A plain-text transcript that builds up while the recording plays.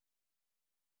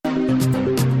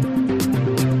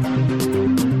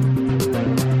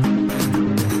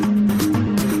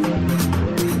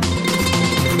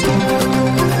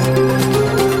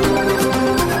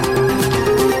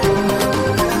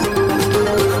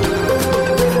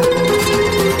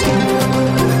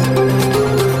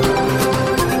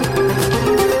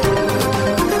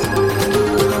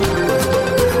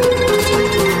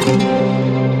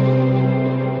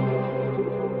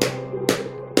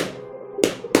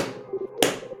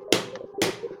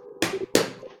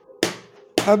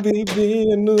حبيبي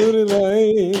يا نور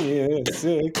العين يا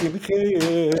ساكن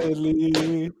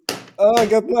خيالي. I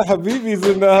got my Habibis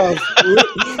in the house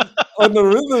on the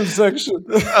rhythm section.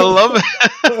 I love it.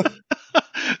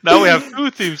 Now we have two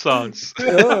theme songs.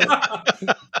 Yeah.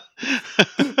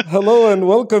 Hello and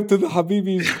welcome to the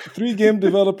Habibis, three game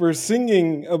developers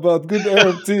singing about good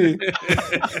Arab tea.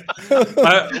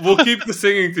 We'll keep the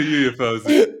singing to you,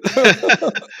 Fauzi.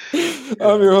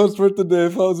 I'm your host for today,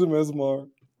 Fawzi Mesmar.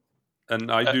 And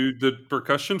I do the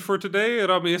percussion for today,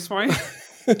 Rami Ismail.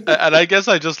 And I guess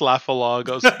I just laugh along.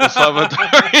 I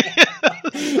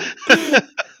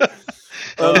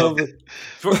love it.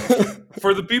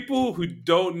 For the people who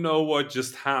don't know what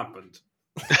just happened,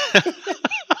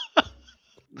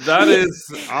 that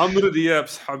is Amr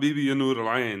Diab's Habibi Ya Noor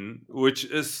Al-Ain, which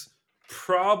is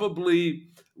probably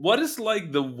what is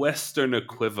like the Western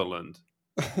equivalent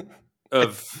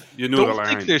of Ya Noor Don't think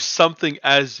Al-Ain. there's something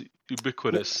as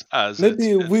ubiquitous as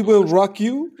Maybe it's We Will Rock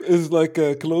You is like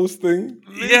a close thing.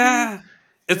 Yeah.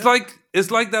 It's like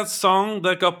that song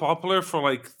that got popular for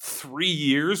like 3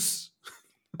 years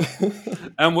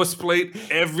and was played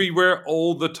everywhere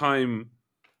all the time,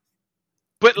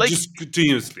 But like just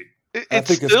continuously. I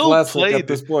think it's still classic played. at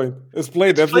this point. It's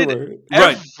played It's played everywhere.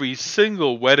 Right. Every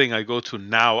single wedding I go to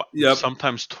now, Yep.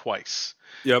 sometimes twice.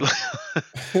 Yep.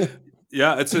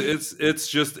 Yeah, it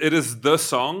is the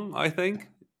song, I think.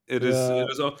 It is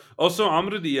also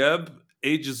Amr Diab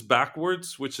ages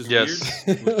backwards, which is Yes,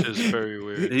 weird. which is very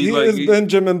weird. He is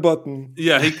Benjamin Button.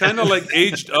 Yeah, he kind of like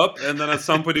aged up, and then at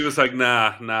some point he was like,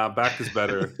 nah, back is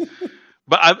better.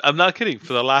 But I'm not kidding.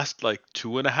 For the last like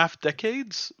 2.5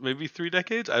 decades, maybe 3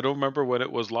 decades, I don't remember when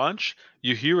it was launched.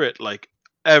 You hear it like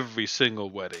every single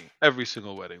wedding,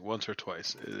 once or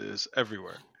twice. It is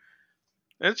everywhere,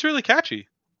 and it's really catchy.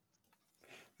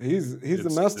 He's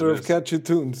the master of catchy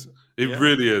tunes. It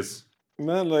really is.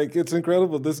 Man, like it's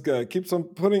incredible. This guy keeps on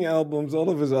putting albums. All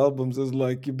of his albums is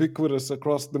like ubiquitous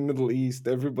across the Middle East.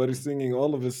 Everybody singing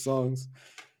all of his songs.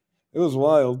 It was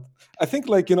wild. I think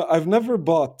I've never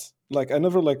bought I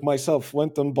never myself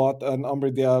went and bought an Amr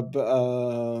Diab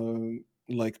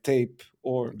tape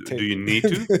or tape. Do you need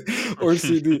to? or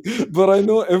CD? But I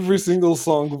know every single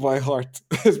song by heart.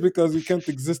 It's because you can't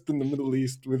exist in the Middle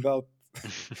East without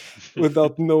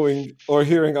knowing or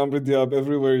hearing Amr Diab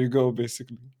everywhere you go,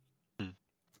 basically.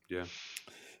 Yeah.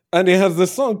 And he has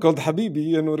this song called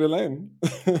Habibi Ya Noor Al-Ain.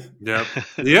 Yeah.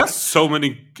 He has so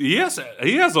many. He has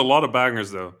a lot of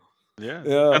bangers, though. Yeah.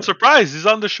 Yeah. I'm surprised he's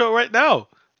on the show right now.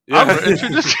 Yeah. I'm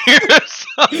introduced here.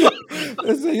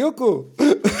 It's a Yoko.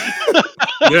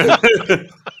 Yeah.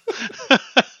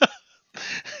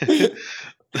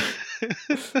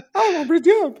 I'm Amr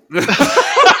Diab.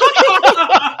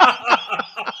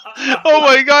 Oh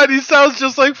my god, he sounds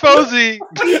just like Fauzi.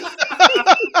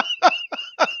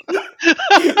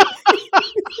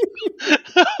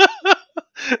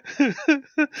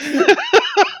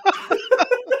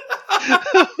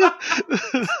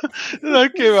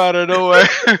 That came out of nowhere.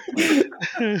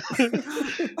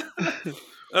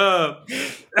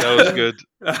 That was good.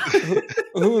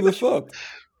 Who would have thought?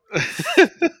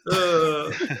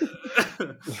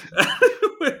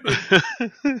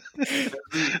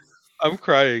 I'm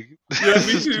crying. Yeah,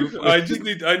 me too. I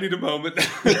need a moment.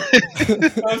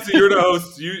 Obviously, you're the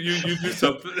host. You do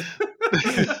something.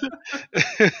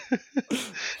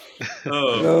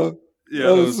 Yeah, that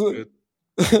that was was good.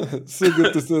 so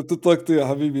good to talk to you,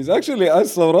 Habibis. Actually, I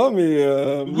saw Rami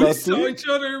We last saw week. each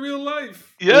other in real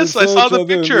life. Yes, We I saw each the other in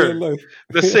picture. real life.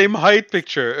 The same height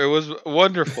picture. It was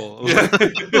wonderful. Yeah.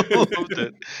 Loved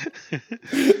it.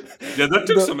 Yeah, that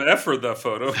took some effort, that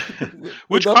photo.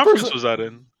 Which that conference person- was that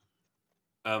in?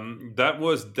 That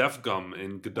was DEFGUM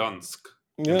in Gdansk.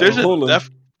 Yeah, There's a Poland.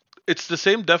 It's the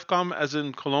same DEFCON as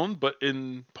in Cologne, but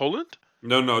in Poland?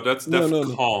 No, that's No,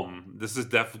 DEFCOM. no. This is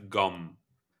DEFGUM.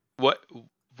 What?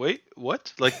 Wait,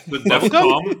 what? Like The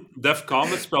bubblegum?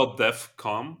 DEFCOM is spelled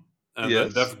DEFCOM, and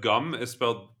Yes. then DEFGUM is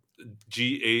spelled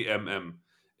GAMM.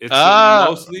 It's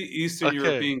mostly Eastern okay.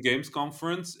 European Games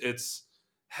Conference.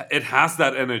 It has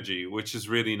that energy, which is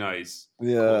really nice.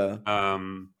 Yeah.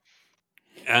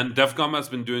 And DEFCOM has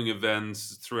been doing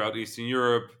events throughout Eastern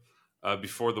Europe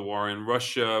before the war in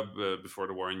Russia, before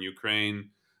the war in Ukraine,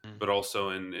 but also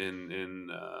in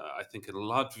I think in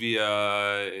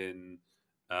Latvia, in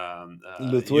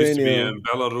Lithuania. used to be in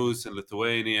Belarus, in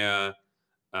Lithuania,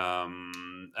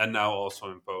 and now also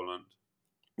in Poland.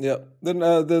 Yeah. Then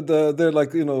they're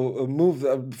moved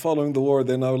following the war.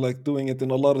 They're now doing it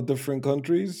in a lot of different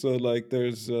countries. So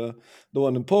there's the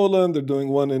one in Poland. They're doing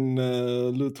one in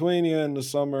Lithuania in the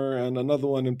summer, and another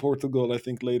one in Portugal, I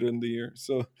think, later in the year.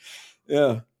 So,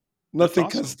 yeah. That's Nothing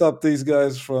can awesome. stop these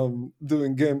guys from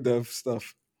doing game dev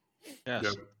stuff. Yeah.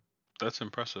 Yes, that's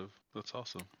impressive. That's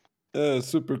awesome. Yeah,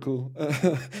 super cool.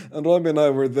 And Rami and I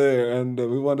were there, and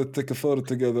we wanted to take a photo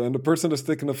together. And the person that's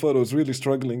taking the photo is really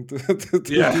struggling to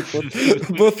Yeah. keep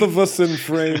both of us in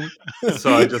frame.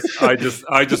 So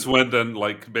I just went and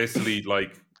like basically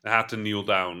like had to kneel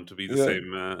down to be Yeah,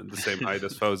 the same height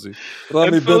as Fauzi. And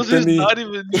Rami bent the Fozzy's knee. not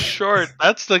even short.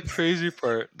 That's the crazy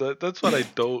part. That's what I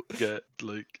don't get.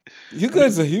 Like, You we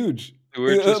guys are huge.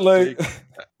 we're just Like, big.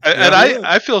 And Yeah. I yeah,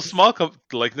 I feel small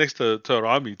like next to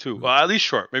Rami too. Well, at least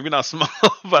short. Maybe not small,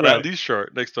 but at Right. least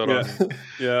short next to Yeah. Rami.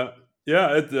 Yeah. Yeah.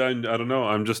 I don't know.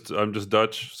 I'm just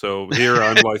Dutch. So here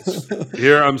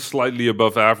I'm slightly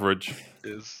above average.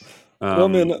 Is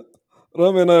Rami Um, and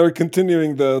Rami and I are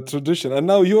continuing the tradition, and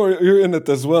now you're in it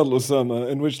as well, Osama.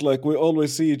 In which like we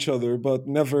always see each other, but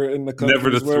never in the never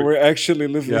the countries where three. we're actually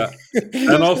living. Yeah.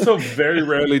 And also very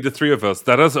rarely the three of us.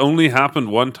 That has only happened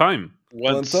one time.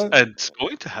 One once, time, and it's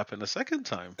going to happen a second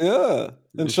time. yeah,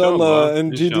 Inshallah. inshallah,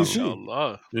 and Inshallah. GDC.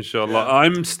 Inshallah. Inshallah. Yeah.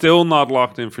 I'm still not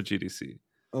locked in for GDC.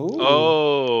 Oh,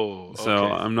 Oh, So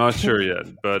okay. I'm not sure yet,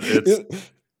 but Yeah,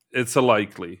 it's a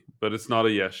likely, but it's not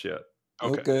a yes yet.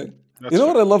 Okay. okay. You That's know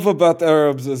what I fair. love about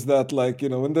Arabs is that, like,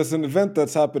 when there's an event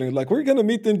that's happening, like, we're gonna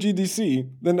meet in GDC,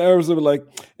 then Arabs are like,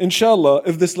 inshallah,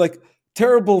 if this, like,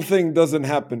 terrible thing doesn't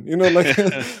happen, like,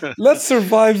 let's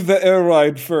survive the air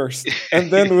ride first, and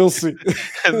then we'll see.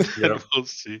 And then Yep. we'll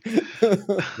see.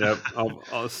 Yep.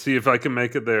 I'll see if I can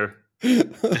make it there.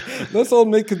 Let's all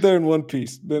make it there in one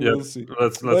piece, then Yep. we'll see. But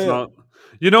Let's yeah,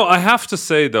 not. I have to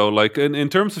say though, like in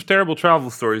terms of terrible travel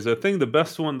stories, I think the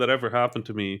best one that ever happened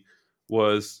to me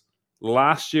was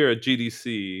last year at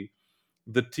GDC.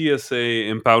 The TSA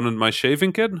impounded my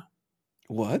shaving kit,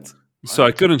 what? so I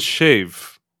What? couldn't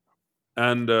shave.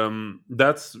 And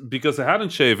that's because I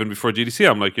hadn't shaven before GDC.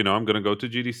 I'm like, I'm going to go to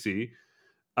GDC.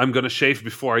 I'm going to shave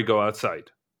before I go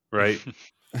outside, right?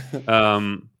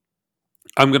 um,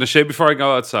 I'm going to shave before I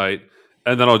go outside,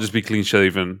 and then I'll just be clean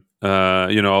shaven.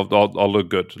 I'll look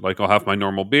good. Like I'll have my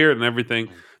normal beard and everything.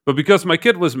 But because my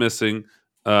kid was missing,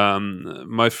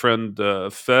 my friend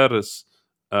Ferris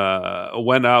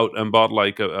went out and bought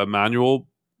like a manual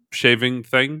shaving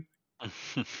thing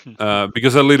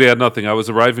because I literally had nothing. I was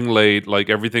arriving late, like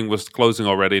everything was closing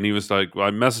already, and he was like, I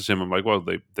messaged him. I'm like, well,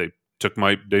 they took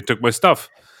my stuff,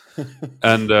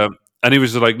 and uh, and he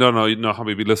was just like, no,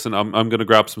 Habibi, listen, I'm gonna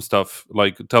grab some stuff.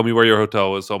 Like, tell me where your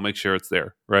hotel is. I'll make sure it's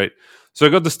there, right? So I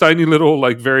got this tiny little,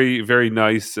 like, very very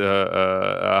nice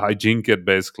hygiene kit,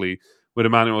 basically with a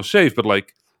manual shave, but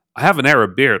like. I have an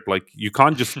Arab beard. Like you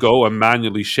can't just go and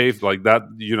manually shave like that.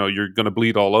 You're gonna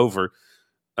bleed all over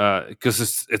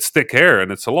because it's thick hair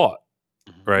and it's a lot,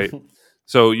 right?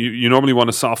 So you normally want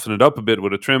to soften it up a bit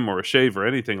with a trim or a shave or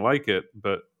anything like it,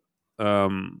 but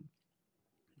um,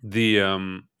 the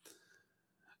um,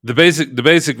 the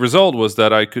basic result was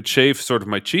that I could shave sort of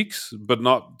my cheeks, but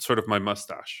not sort of my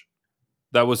mustache.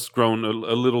 That was grown a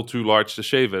little too large to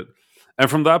shave it, and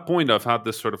from that point, I've had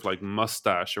this sort of like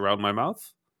mustache around my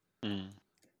mouth Mm.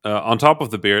 on top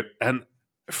of the beard, and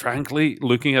frankly,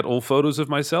 looking at old photos of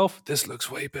myself, this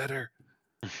looks way better.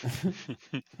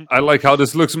 I like how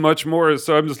this looks much more.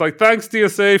 So I'm just like, thanks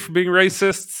TSA for being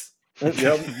racists.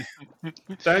 Yep.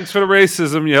 Thanks for the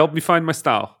racism. You helped me find my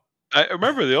style. I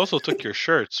remember they also took your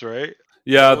shirts, right?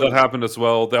 Yeah, That that was happened as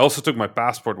well. They also took my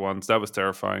passport once. That was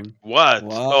terrifying. what? Oh,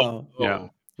 Wow. Yeah. oh.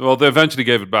 Well, they eventually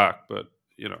gave it back, but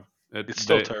It's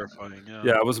still terrifying. Yeah.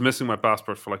 yeah, I was missing my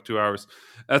passport for like 2 hours.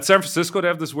 At San Francisco, they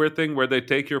have this weird thing where they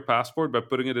take your passport by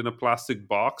putting it in a plastic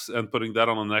box and putting that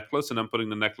on a necklace, and then putting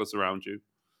the necklace around you.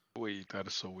 Wait, that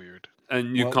is so weird.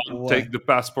 And you can't Why? take the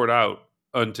passport out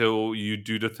until you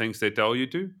do the things they tell you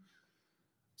to.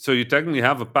 So you technically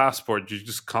have a passport, you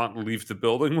just can't leave the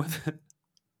building with it.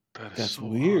 That is That's so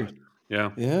weird. odd. Yeah.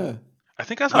 Yeah. I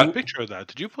think I saw a I, picture of that.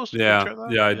 Did you post a yeah, picture of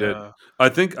that? yeah, I did. Yeah.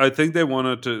 I think they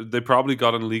wanted to. They probably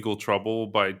got in legal trouble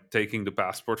by taking the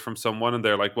passport from someone, and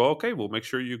they're like, "Well, okay, we'll make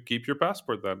sure you keep your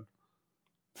passport then."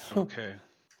 Okay.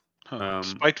 Huh. Um,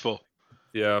 Spiteful.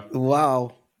 yeah,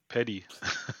 Wow. Petty.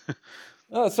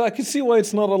 So I can see why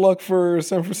it's not a lock for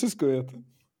San Francisco yet.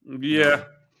 yeah,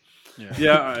 Yeah.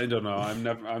 yeah. I don't know.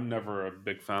 I'm never a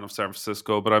big fan of San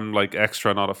Francisco, but I'm like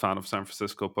extra not a fan of San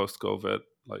Francisco post COVID.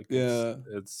 Like Yeah.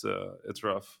 it's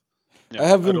rough. Yeah. I I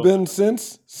haven't don't. been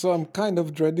since, so I'm kind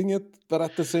of dreading it. But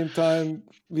at the same time,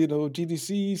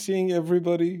 GDC, seeing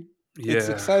everybody, it's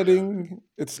Yeah, exciting.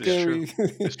 It's It's true.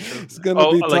 scary. It's true. It's gonna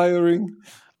Oh, be like tiring.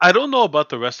 I don't know about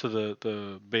the rest of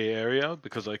the Bay Area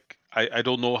because like I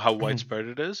don't know how widespread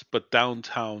it is, but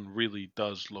downtown really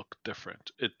does look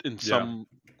different. It in Yeah. some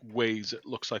ways it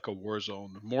looks like a war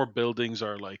zone. More buildings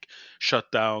are like shut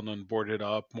down and boarded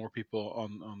up. More people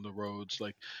on the roads.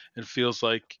 Like it feels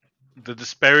like the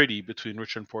disparity between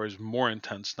rich and poor is more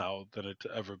intense now than it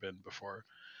ever been before,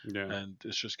 Yeah. and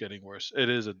it's just getting worse. It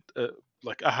is a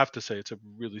like I have to say it's a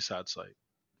really sad sight.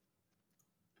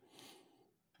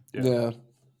 Yeah. Yeah.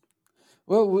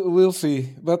 Well, we'll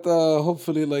see. But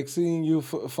hopefully, like seeing you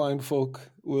fine folk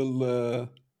will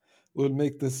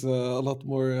make this a lot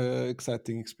more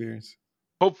exciting experience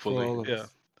for Hopefully, all of yeah. us.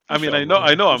 I mean, I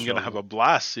Inshallah. know I'm gonna have Inshallah. a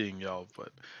blast seeing y'all,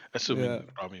 but Yeah. assuming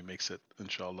Rami makes it,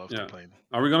 inshallah, off the Yeah. plane.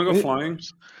 Are we gonna go Eh, flying?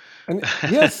 And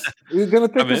yes, you're gonna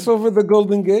I'm take us in. over the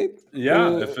Golden Gate.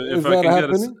 Yeah. If Is I that can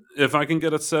happening? if I can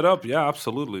get it set up, yeah,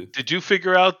 absolutely. Did you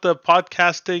figure out the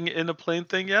podcasting in a plane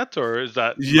thing yet, or is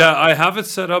that Yeah, I have it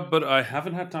set up, but I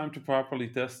haven't had time to properly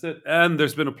test it. And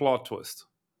there's been a plot twist.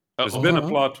 There's Uh-oh. been a Uh-huh.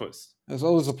 plot twist. There's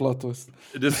always a plot twist.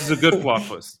 This is a good plot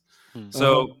twist. Hmm. Uh-huh.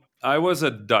 So I was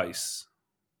at Dice.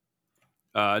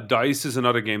 Dice is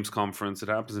another games conference. It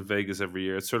happens in Vegas every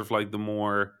year. It's sort of like the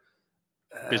more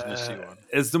Businessy one.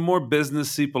 it's the more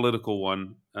businessy political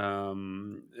one.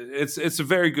 It's a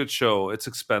very good show. It's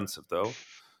expensive though.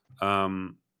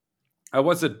 Um, I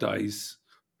was at Dice,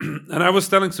 and I was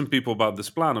telling some people about this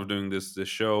plan of doing this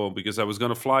show because I was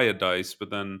going to fly at Dice, but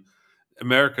then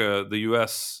America, the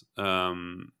U.S.,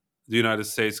 the United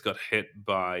States got hit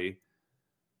by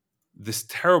this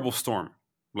terrible storm.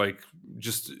 Like,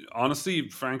 just honestly,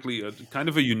 frankly, kind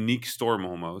of a unique storm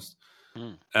almost.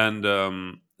 Hmm.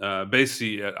 And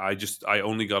basically, I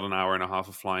only got an hour and a half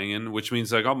of flying in, which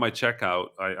means I got my checkout.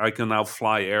 I can now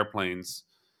fly airplanes.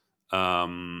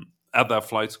 At that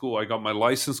flight school, I got my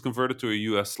license converted to a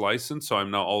U.S. license, so I'm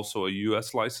now also a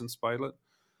U.S. licensed pilot.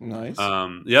 Nice.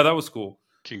 Yeah, that was cool.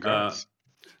 Congrats.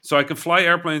 So I can fly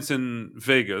airplanes in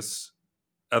Vegas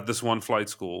at this one flight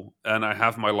school, and I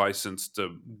have my license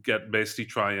to get basically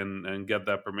try and get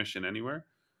that permission anywhere.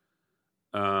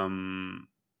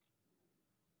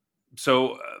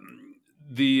 So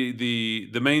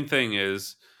the main thing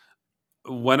is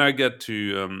when I get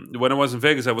to when I was in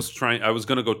Vegas, I was going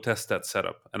to go test that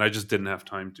setup, and I just didn't have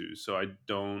time to. So I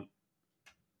don't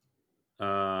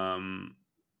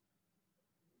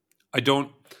I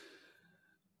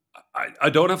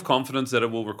don't have confidence that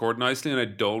it will record nicely, and I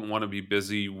don't want to be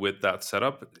busy with that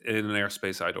setup in an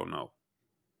airspace I don't know.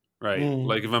 Right, Mm.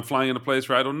 like if I'm flying in a place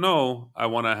where I don't know, I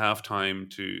want to have time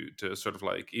to sort of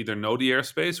like either know the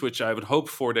airspace, which I would hope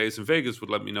 4 days in Vegas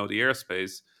would let me know the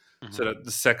airspace, so Mhm. that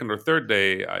the second or third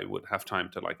day I would have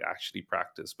time to like actually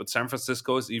practice. But San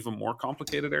Francisco is even more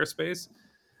complicated airspace,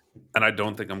 and I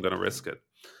don't think I'm going to risk it.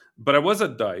 But I was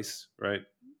at Dice, right,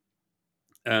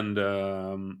 and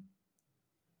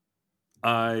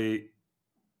I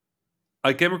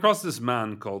came across this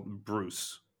man called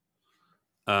Bruce.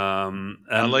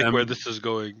 I like where And this is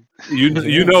going.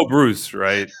 you know Bruce,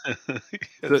 right?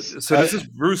 Yes. So this is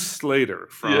Bruce Slater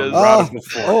from Yes. Radical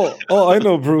Force. I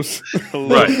know Bruce. Love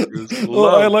Right. Bruce. Oh,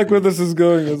 I Love like where Bruce. this is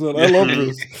going as well. I love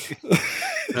Bruce.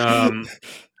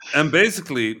 And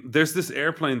basically, there's this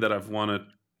airplane that I've wanted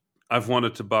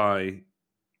to buy.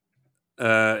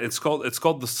 It's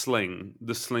called the Sling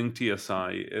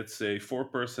TSI. It's a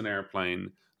 4-person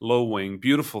airplane, low wing,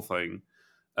 beautiful thing.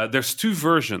 There's 2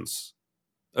 versions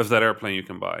of that airplane you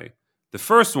can buy. The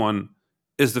first one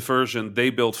is the version they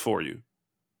built for you.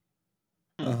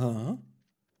 Uh-huh.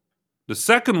 The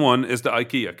second one is the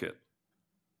IKEA kit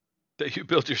That you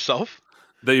built yourself?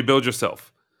 that you build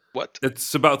yourself. What?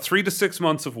 It's about 3 to 6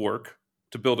 months of work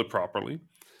to build it properly.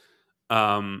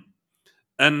 And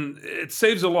it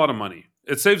saves a lot of money.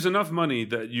 It saves enough money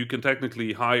that you can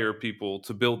technically hire people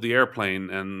to build the airplane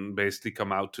and basically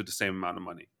come out to the same amount of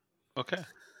money. Okay.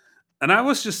 And I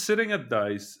was just sitting at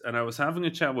Dice and I was having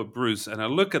a chat with Bruce, and I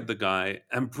look at the guy,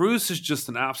 and Bruce is just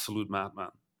an absolute madman.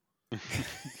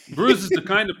 Bruce is the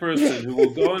kind of person who will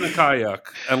go in a kayak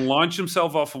and launch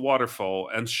himself off a waterfall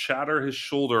and shatter his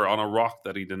shoulder on a rock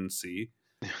that he didn't see,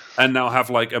 and now have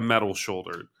like a metal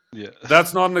shoulder. Yeah.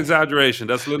 That's not an exaggeration.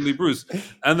 That's literally Bruce.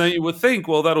 And then you would think,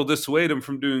 well, that'll dissuade him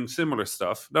from doing similar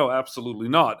stuff. No, absolutely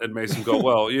not. It makes him go,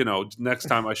 well, next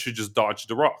time I should just dodge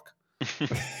the rock.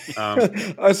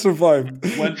 I survived.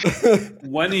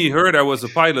 When he heard I was a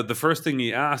pilot, the first thing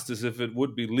he asked is if it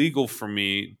would be legal for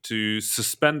me to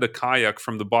suspend a kayak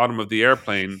from the bottom of the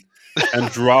airplane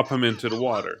and drop him into the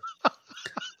water.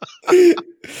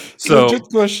 So, Legit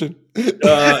question.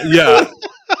 yeah,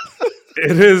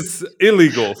 it is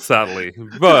illegal, sadly,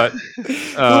 but Who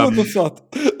would have thought?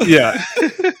 yeah,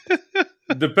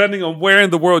 depending on where in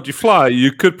the world you fly,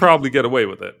 you could probably get away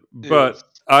with it. But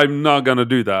I'm not gonna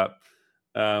do that.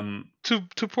 Um, To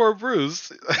poor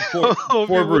Bruce. poor, I hope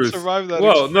he poor would Bruce. survive that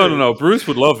Well, no, no, experience. no. Bruce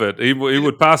would love it. He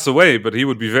would pass away, but he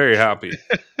would be very happy.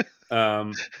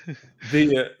 Um,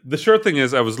 the short thing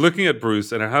is, I was looking at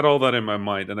Bruce, and I had all that in my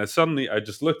mind, and I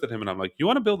just looked at him, and I'm like, "You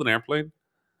want to build an airplane?"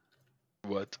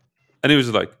 What? And he was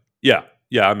like, "Yeah,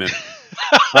 yeah, I'm in.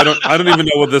 I don't even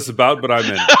know what this is about, but I'm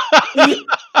in."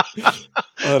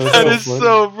 Oh, that's That so So, is funny.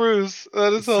 so Bruce.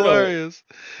 That is so hilarious.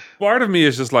 part of me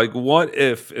is just like, what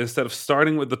if instead of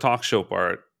starting with the talk show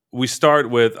part, we start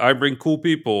with I bring cool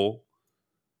people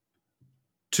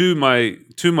to my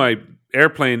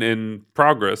airplane in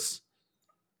progress,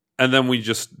 and then we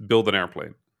just build an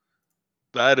airplane,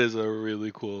 That is a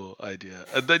really cool idea.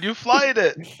 And then you fly in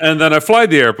it. and then I fly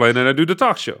the airplane and I do the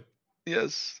talk show.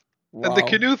 Yes. And the Wow.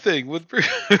 canoe thing with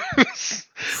Bruce.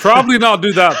 Probably not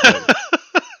do that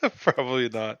though. Probably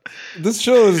not. This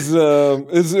show is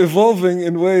evolving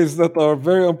in ways that are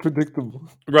very unpredictable.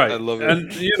 I Right. love it.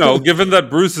 And, given that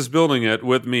Bruce is building it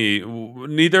with me,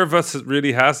 neither of us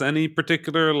really has any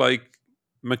particular, like,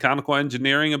 mechanical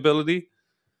engineering ability.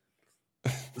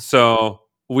 So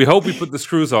we hope we put the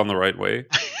screws on the right way.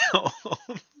 Oh,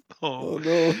 oh, Oh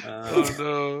no. oh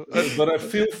no. But I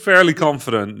feel fairly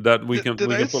confident that we can Did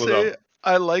we I can pull it say off.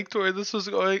 I liked where this was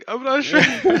going? I'm not sure.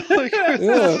 Like where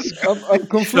Yeah, this is I'm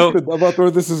conflicted about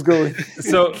where this is going.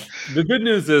 So the good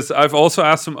news is I've also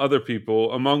asked some other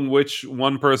people, among which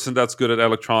one person that's good at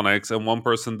electronics and one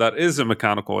person that is a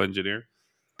mechanical engineer.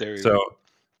 There you So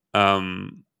go.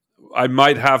 um, I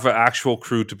might have an actual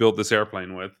crew to build this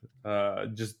airplane with.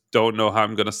 Just don't know how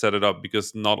I'm going to set it up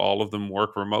because not all of them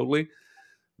work remotely.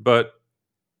 But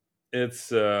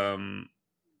it's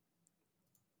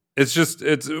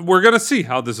it's we're going to see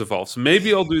how this evolves.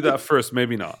 Maybe I'll do that first,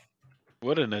 maybe not.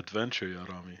 What an adventure,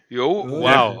 Yarami. Yo, Oh, yeah. Yeah.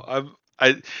 wow.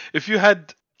 I if you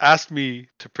had asked me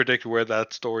to predict where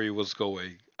that story was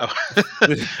going,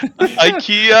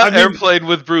 IKEA I mean, airplane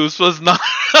with Bruce was not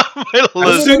on my as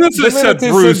list. soon as I The minute said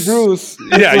he Bruce, said Bruce,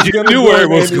 yeah, it was you gonna knew go where it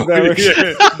in was any going.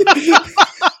 direction.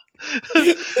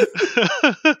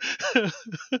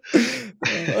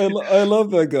 I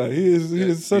love that guy. He Yeah, is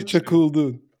me such a too. cool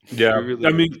dude. Yeah, He really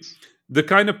I mean, is. the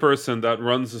kind of person that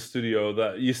runs a studio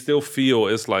that you still feel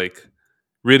is like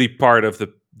really part of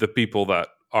the people that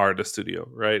are the studio,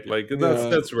 right? Yeah, Like Yeah,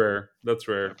 that's rare. That's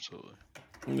rare. absolutely.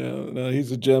 yeah. No,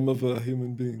 he's a gem of a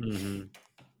human being. Hmm.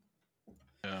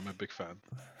 Yeah, I'm a big fan.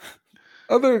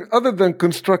 Other than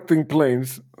constructing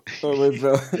planes with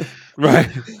Right.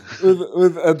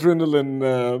 with adrenaline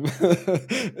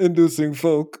inducing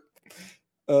folk.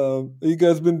 You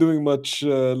guys been doing much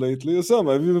lately?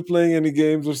 Osama, have you been playing any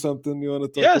games or something you want to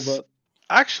talk Yes, about?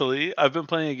 actually, I've been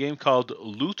playing a game called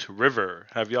Loot River.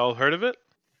 Have y'all heard of it?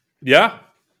 Yeah.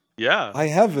 Yeah. I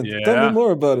haven't. Tell me Yeah.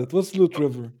 more about it. What's Loot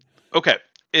River? Okay.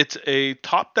 It's a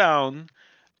top-down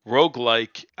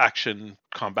roguelike action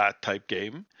combat type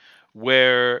game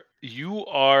where you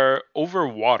are over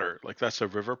water, like that's the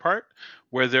river part,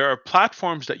 where there are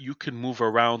platforms that you can move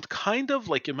around, kind of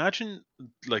like imagine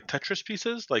like Tetris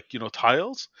pieces, like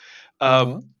tiles. Uh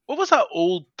huh. What was that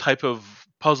old type of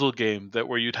puzzle game that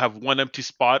where you'd have one empty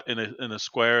spot in a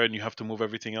square and you have to move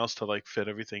everything else to like fit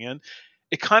everything in?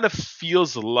 It kind of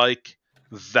feels like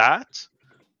that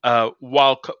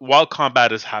while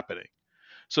combat is happening.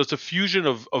 So it's a fusion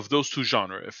of those two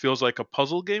genres. It feels like a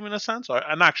puzzle game in a sense, or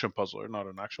an action puzzler, not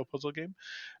an actual puzzle game,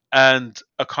 and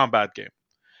a combat game.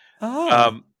 Ah,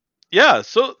 Um, yeah,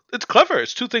 so it's clever.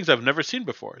 It's two things I've never seen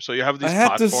before. So you have I these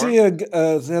had to see platforms.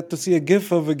 I had to see a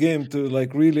GIF of a game to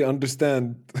like really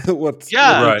understand what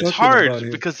Yeah, they're Right. it's talking about hard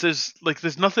here. because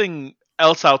there's nothing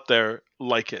else out there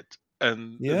like it,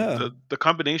 and Yeah. the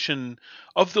combination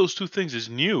of those two things is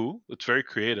new. It's very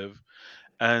creative,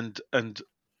 and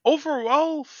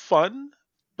overall fun,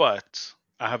 but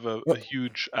I have a Well,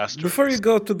 huge before you asterisk.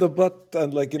 go to the butt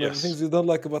and like the Yes. things you don't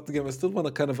like about the game, I still want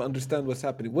to kind of understand what's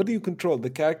happening. What do you control, the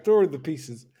character or the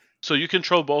pieces? So you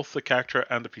control both the character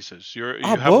and the pieces. Ah,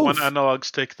 You have one both. analog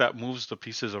stick that moves the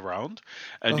pieces around,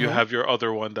 and Uh you huh. have your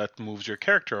other one that moves your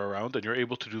character around, and you're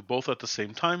able to do both at the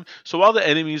same time. So while the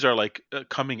enemies are like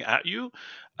coming at you,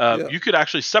 Yeah. you could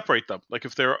actually separate them. Like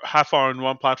if they're half on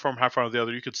one platform, half on the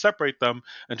other, you could separate them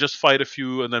and just fight a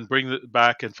few, and then bring it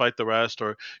back and fight the rest.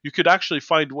 Or you could actually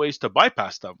find ways to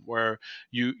bypass them, where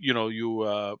you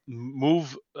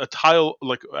move a tile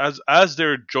like as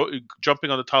they're jumping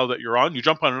on the tile that you're on, you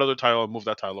jump on another tile and move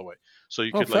that tile away, so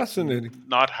you Oh, could like fascinating.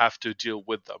 not have to deal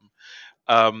with them.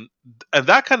 um, and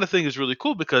that kind of thing is really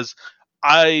cool because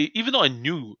I even though I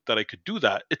knew that I could do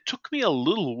that, it took me a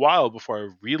little while before I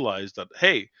realized that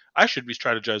hey, I should be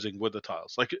strategizing with the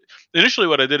tiles. Like initially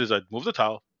what I did is I'd move the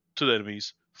tile to the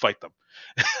enemies, fight them.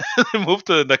 Move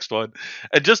to the next one,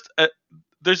 and just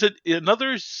there's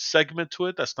another segment to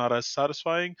it that's not as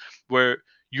satisfying, where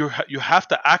you have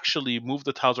to actually move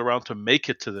the tiles around to make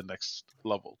it to the next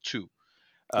level too.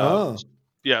 Um, Ah,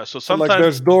 yeah, so so like sometimes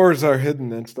there's doors are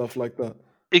hidden and stuff like that.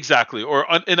 exactly, or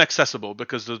inaccessible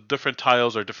because the different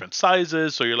tiles are different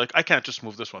sizes. So you're like, I can't just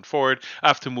move this one forward. I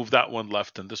have to move that one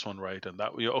left and this one right, and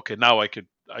that okay. Now I could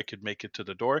make it to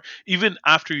the door, even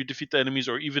after you defeat the enemies,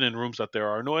 or even in rooms that there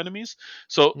are no enemies.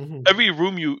 So Hmm. every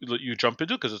room you jump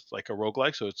into, because it's like a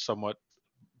roguelike, so it's somewhat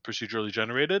procedurally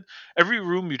generated. Every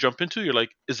room you jump into, you're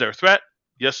like, is there a threat?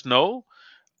 Yes, no.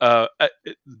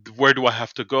 Where do I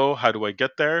have to go? How do I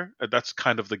get there? That's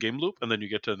kind of the game loop, and then you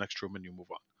get to the next room and you move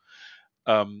on.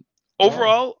 Um, Wow.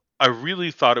 Overall, I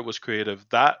really thought it was creative.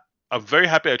 That I'm very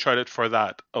happy I tried it for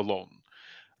that alone.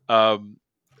 Um,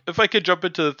 if I could jump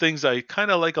into the things I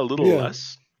kind of like a little Yeah.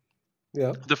 less,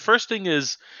 Yeah. the first thing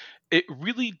is it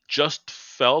really just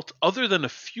felt, other than a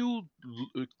few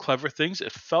clever things,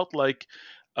 it felt like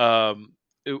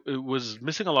it was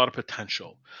missing a lot of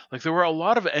potential. Like there were a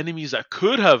lot of enemies that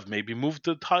could have maybe moved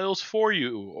the tiles for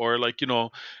you, or like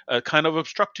kind of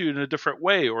obstruct you in a different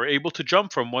way, or able to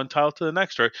jump from one tile to the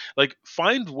next, or like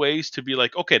find ways to be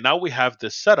like, okay, now we have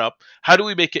this setup. How do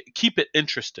we make it keep it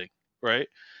interesting, right?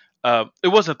 It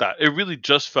wasn't that. It really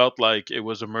just felt like it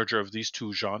was a merger of these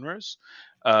two genres.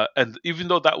 And even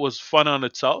though that was fun on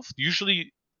itself,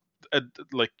 usually,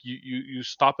 like you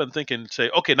stop and think and say,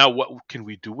 okay, now what can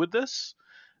we do with this?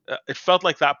 It felt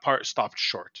like that part stopped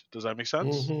short. Does that make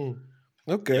sense? Hmm.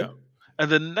 Okay. Yeah. And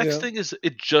the next Yeah. thing is,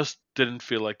 it just didn't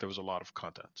feel like there was a lot of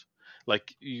content.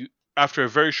 Like after a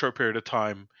very short period of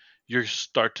time, you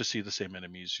start to see the same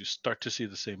enemies, you start to see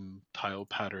the same tile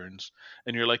patterns,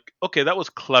 and you're like, okay, that was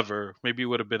clever. Maybe it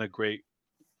would have been a great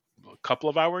couple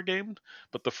of hour game,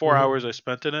 but the 4 hours I Hmm.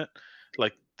 spent in it,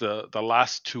 like the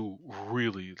last two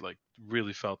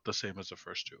really felt the same as the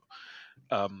first two.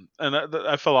 And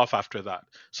I fell off after that.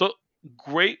 So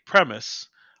great premise.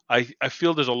 I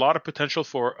feel there's a lot of potential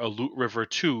for a Loot River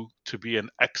 2 to be an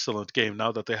excellent game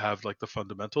now that they have like the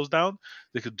fundamentals down.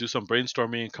 They could do some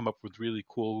brainstorming and come up with really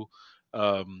cool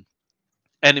um,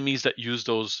 enemies that use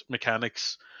those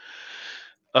mechanics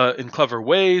in clever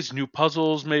ways, new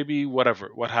puzzles, maybe whatever,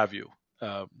 what have you.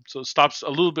 So it stops a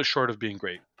little bit short of being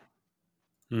great.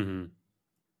 Hmm.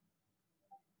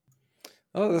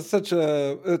 Oh, that's such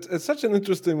a it's such an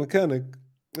interesting mechanic,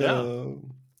 Yeah, uh,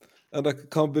 and like a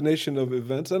combination of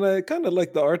events. And I kind of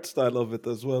like the art style of it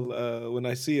as well. When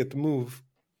I see it move,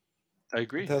 I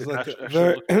it agree. has It like a actually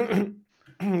very looks really good.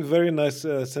 very nice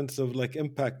sense of like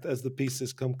impact as the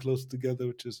pieces come close together,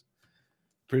 which is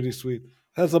pretty sweet.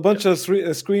 Has a bunch of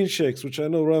screen shakes, which I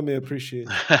know Rami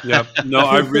appreciates. Yeah, no,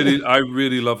 I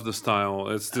really love the style.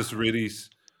 It's this really,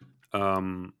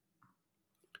 um,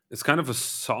 it's kind of a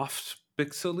soft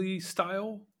pixely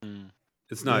style. Mm,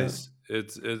 It's Yeah. nice.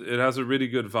 It has a really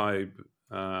good vibe.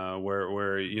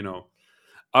 Where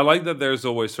I like that there's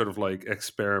always sort of like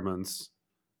experiments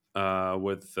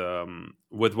with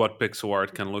what pixel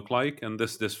art can look like, and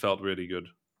this felt really good.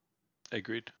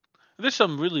 agreed. There's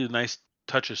some really nice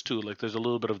touches too. Like there's a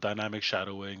little bit of dynamic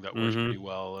shadowing that works Hmm. pretty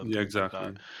well and Yeah, things like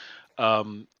that. exactly.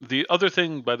 The other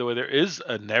thing, by the way, there is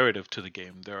a narrative to the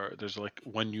game. There's like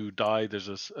when you die, there's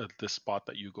this spot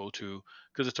that you go to,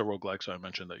 because it's a roguelike. So I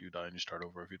mentioned that you die and you start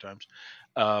over a few times.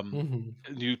 Hmm.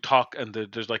 And you talk, and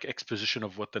there's like exposition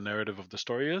of what the narrative of the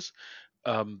story is.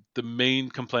 The main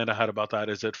complaint I had about that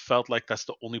is it felt like that's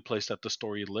the only place that the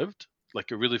story lived.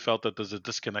 Like it really felt that there's a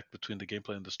disconnect between the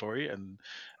gameplay and the story, and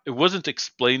it wasn't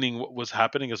explaining what was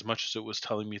happening as much as it was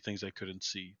telling me things I couldn't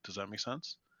see. Does that make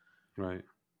sense? Right.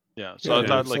 Yeah. So Yeah, I it Yeah.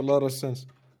 thought makes a like, lot of sense.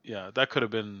 yeah, that could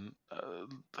have been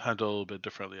handled a little bit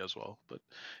differently as well. But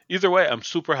either way, I'm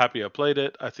super happy I played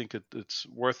it. I think it's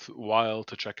worthwhile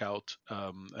to check out.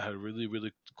 It had really,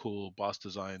 really cool boss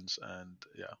designs, and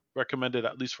yeah, recommend it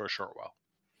at least for a short while.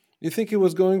 You think he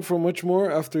was going for much more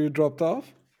after you dropped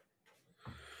off?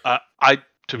 I,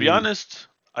 to be Hmm. honest,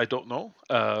 I don't know.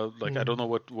 Like I don't know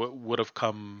Mm-hmm. what would have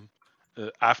come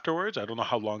afterwards. I don't know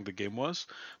how long the game was,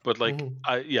 but like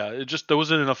Mm-hmm. yeah, it just there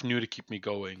wasn't enough new to keep me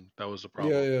going. That was the Yeah,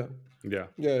 problem. yeah, Yeah.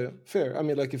 yeah, yeah. Fair. I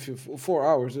mean, like if you 4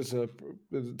 hours is a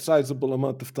sizable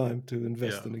amount of time to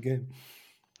invest Yeah, in a game.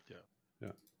 yeah.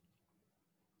 Yeah.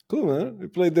 Cool, man. You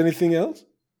played anything else?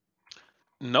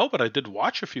 No, but I did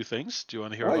watch a few things. Do you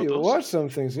want to hear Oh, about you those? watched some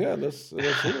things. Yeah,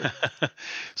 let's hear it.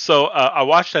 So I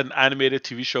watched an animated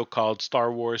TV show called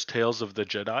Star Wars: Tales of the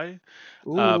Jedi.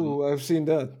 Um, Ooh, I've seen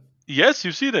that. yes,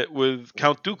 you've seen it with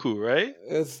Count Dooku, right?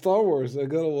 It's Star Wars. I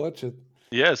gotta watch it.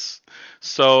 Yes.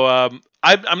 So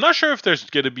I'm not sure if there's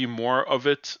going to be more of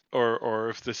it, or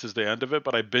if this is the end of it.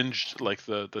 But I binged like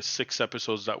the 6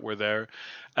 episodes that were there,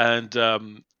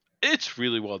 and it's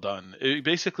really well done. It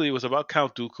basically was about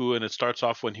Count Dooku, and it starts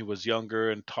off when he was younger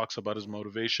and talks about his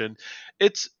motivation.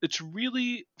 It's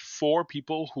really for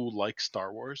people who like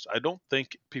Star Wars. I don't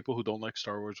think people who don't like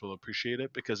Star Wars will appreciate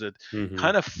it because it Hmm.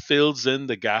 kind of fills in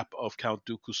the gap of Count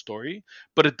Dooku's story,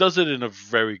 but it does it in a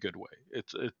very good way.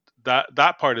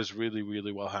 That part is really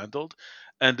really well handled,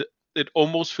 and it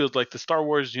almost feels like the Star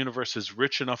Wars universe is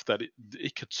rich enough that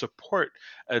it could support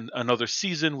another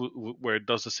season where it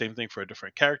does the same thing for a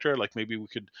different character. Like maybe we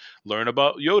could learn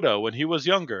about Yoda when he was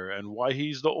younger and why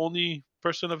he's the only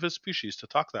person of his species to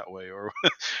talk that way, or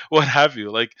what have you.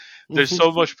 Like there's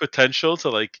so much potential to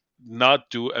like not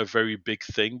do a very big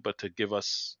thing, but to give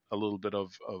us a little bit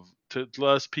of to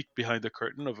let us peek behind the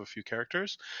curtain of a few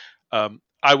characters.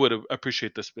 I would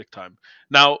appreciate this big time.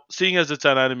 Now, seeing as it's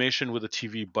an animation with a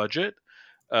TV budget,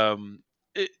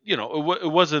 it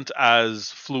wasn't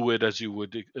as fluid as you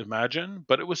would imagine,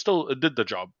 but it did the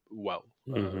job well.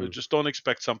 Hmm. Just don't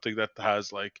expect something that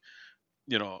has like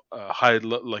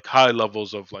like high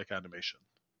levels of like animation.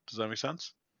 Does that make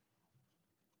sense?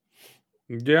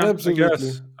 Yeah, I Absolutely.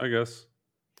 guess. I guess.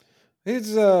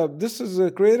 It's this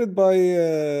is created by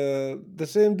the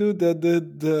same dude that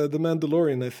did the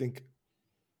Mandalorian, I think.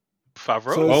 So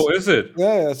Favreau? Oh, it's is it?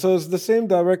 yeah, so it's the same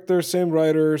director, same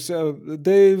writers.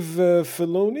 Dave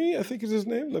Filoni, I think is his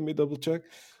name. Let me double check.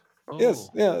 Yes,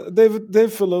 Oh, yeah, Dave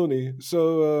Filoni.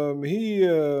 So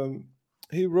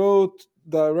he wrote,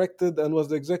 directed, and was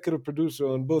the executive producer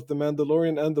on both The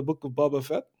Mandalorian and the Book of Boba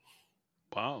Fett.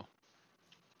 wow.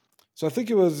 So I think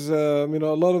he was, a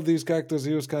lot of these characters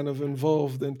he was kind of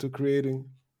involved into creating.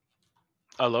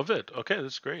 I love it. Okay,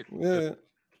 that's great. Yeah,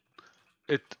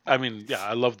 I mean, yeah,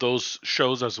 I love those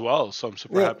shows as well, so I'm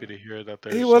super yeah. happy to hear that He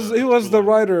there's was he a was through the line.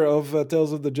 writer of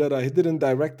Tales of the Jedi. He didn't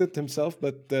direct it himself,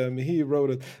 but he wrote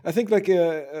it. I think like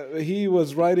he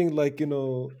was writing like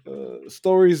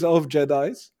stories of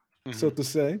Jedi's, so Hmm. to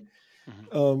say.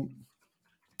 Hmm. Um,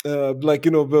 like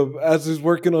as he's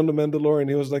working on the Mandalorian,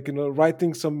 he was like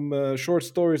writing some short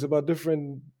stories about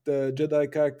different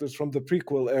Jedi characters from the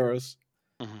prequel eras,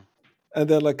 Hmm. and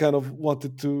then like kind of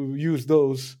wanted to use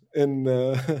those in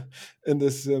in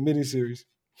this miniseries.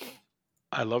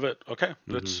 I love it. Okay,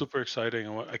 that's Hmm. super exciting.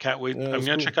 I can't wait. Yeah, I'm it's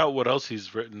gonna check cool. out what else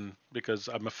he's written because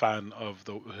I'm a fan of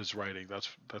his writing.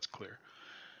 That's clear.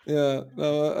 Yeah,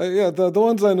 yeah. The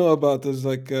ones I know about is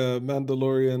like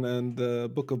Mandalorian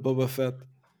and Book of Boba Fett.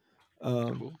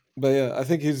 Cool. But yeah, I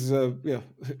think he's yeah.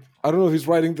 I don't know if he's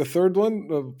writing the third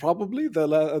one. Probably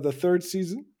the third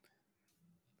season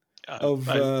of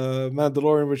I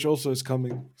Mandalorian, which also is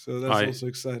coming. So that's I also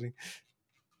exciting.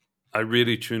 I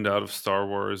really tuned out of Star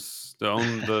Wars.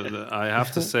 The I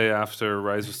have to say, after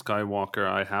Rise of Skywalker,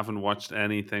 I haven't watched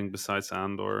anything besides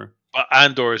Andor.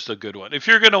 Andor is the good one. If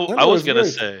you're gonna, I Andor was is gonna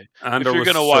great. say, if Andor you're was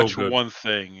gonna so watch good. one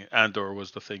thing, Andor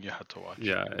was the thing you had to watch.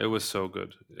 Yeah, it was so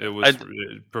good. It was And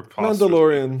preposterously good.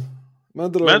 Mandalorian.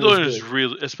 Mandalorian was Mandalorian is great.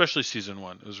 really, especially season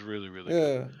one, is really really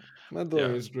good. Yeah, Yeah,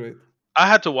 Mandalorian is great. I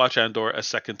had to watch Andor a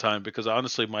second time because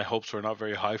honestly, my hopes were not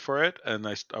very high for it, and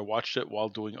I watched it while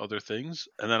doing other things.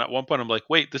 And then at one point, I'm like,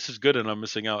 "Wait, this is good," and I'm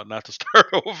missing out, and I have to start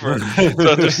over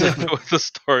to understand what the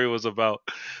story was about.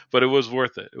 But it was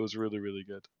worth it. It was really, really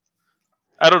good.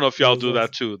 I don't know if y'all That is do that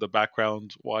awesome. too. The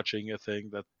background watching a thing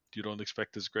that you don't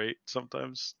expect is great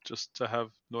sometimes, just to have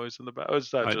noise in the back. Or is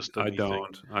that just a I me thing?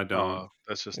 don't. I don't.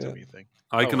 That's just a Yeah. me thing.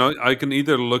 Oh well. I can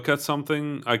either look at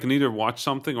something, I can either watch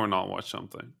something or not watch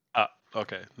something. Ah,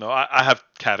 okay. No, I have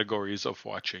categories of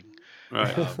watching.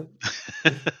 Right.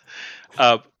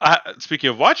 Um, speaking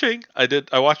of watching,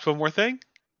 I watched one more thing.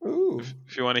 Ooh,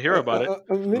 If you want to hear about it,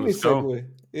 a mini Let's go. segue.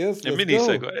 Yes, a let's mini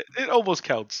segue. go. It almost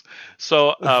counts.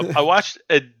 So I watched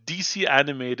a DC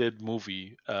animated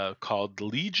movie called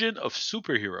Legion of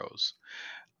Superheroes.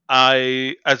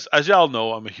 As y'all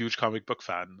know, I'm a huge comic book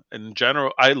fan. In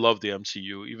general, I love the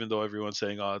MCU, even though everyone's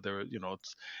saying, "Oh, they're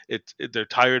they're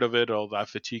tired of it, all that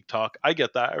fatigue talk." I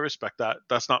get that. I respect that.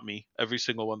 That's not me. Every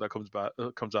single one that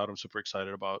comes out, I'm super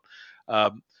excited about.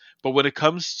 Um, but when it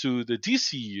comes to the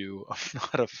DCU, I'm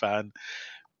not a fan.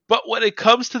 But when it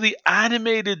comes to the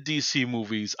animated DC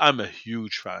movies, I'm a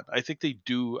huge fan. I think they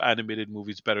do animated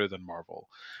movies better than Marvel.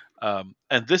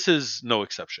 And this is no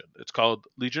exception. It's called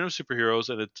Legion of Superheroes,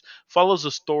 and it follows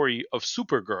a story of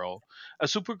Supergirl. A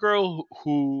Supergirl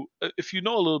who, if you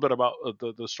know a little bit about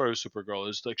the story of Supergirl,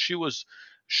 is like she was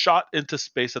shot into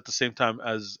space at the same time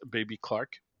as baby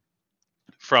Clark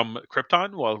from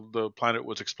Krypton while the planet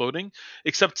was exploding,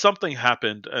 except something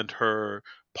happened and her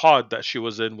pod that she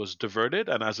was in was diverted,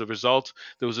 and as a result,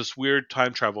 there was this weird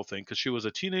time travel thing because she was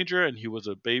a teenager and he was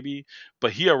a baby,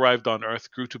 but he arrived on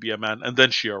Earth, grew to be a man, and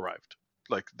then she arrived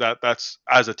like that. That's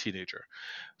as a teenager.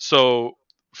 So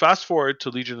fast forward to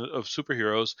Legion of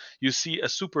Superheroes, you see a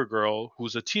Supergirl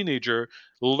who's a teenager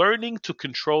learning to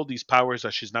control these powers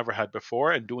that she's never had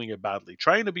before and doing it badly,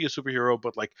 trying to be a superhero,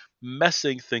 but like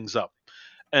messing things up.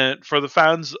 And for the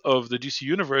fans of the DC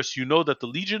universe, you know that the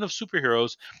Legion of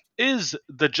Superheroes is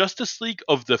the Justice League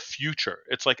of the future.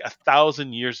 It's like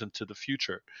 1,000 years into the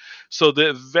future. So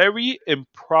the very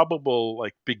improbable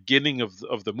like beginning of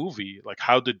the movie, like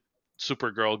how did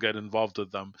Supergirl get involved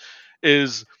with them,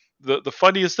 is the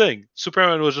funniest thing.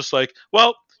 Superman was just like,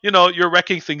 well, you're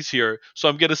wrecking things here, so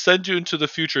I'm gonna send you into the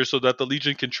future so that the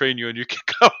Legion can train you and you can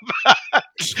come back.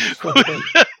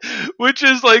 Which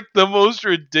is like the most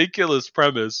ridiculous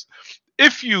premise.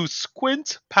 If you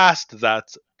squint past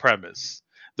that premise,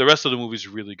 the rest of the movie is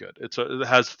really good. It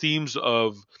has themes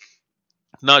of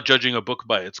not judging a book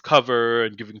by its cover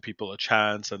and giving people a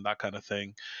chance and that kind of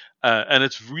thing. And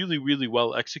it's really, really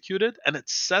well executed, and it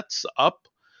sets up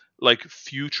like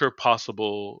future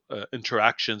possible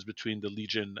interactions between the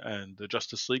Legion and the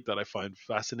Justice League that I find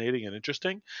fascinating and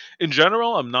interesting. In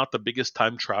general, I'm not the biggest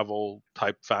time travel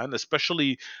type fan,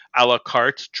 especially a la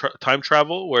carte time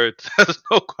travel where it has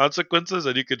no consequences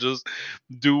and you could just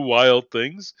do wild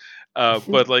things.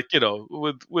 But like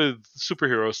with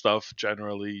superhero stuff,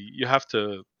 generally, you have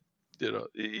to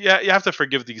yeah, you have to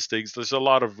forgive these things. There's a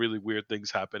lot of really weird things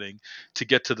happening to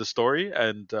get to the story,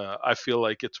 and I feel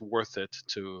like it's worth it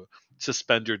to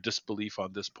suspend your disbelief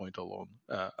on this point alone.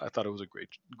 I thought it was a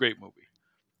great movie.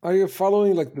 Are you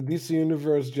following like the DC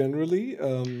universe generally?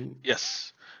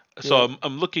 Yes. So Yeah,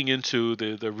 I'm looking into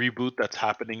the reboot that's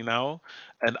happening now,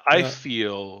 and I yeah,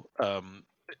 feel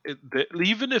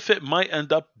even if it might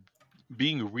end up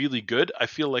being really good, I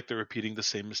feel like they're repeating the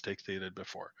same mistakes they did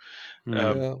before. Hmm.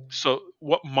 yeah, So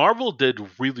what Marvel did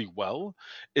really well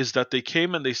is that they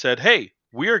came and they said, "Hey,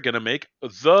 we are going to make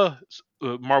the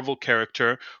Marvel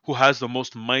character who has the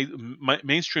most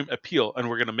mainstream appeal, and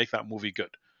we're going to make that movie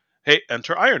good." Hey,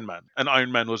 enter Iron Man, and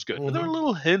Iron Man was good. And there were hmm,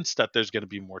 little hints that there's going to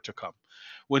be more to come.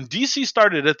 When DC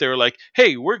started it, they were like,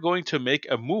 "Hey, we're going to make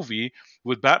a movie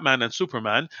with Batman and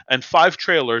Superman and 5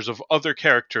 trailers of other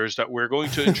characters that we're going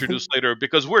to introduce later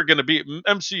because we're going to be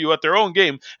MCU at their own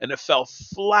game," and it fell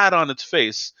flat on its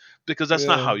face because that's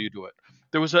not yeah. how you do it.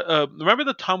 There was remember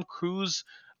the Tom Cruise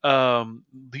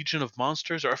Legion of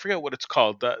Monsters, or I forget what it's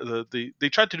called. They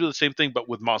tried to do the same thing but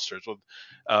with monsters, with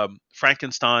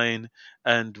Frankenstein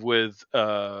and with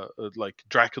like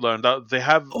Dracula, and that they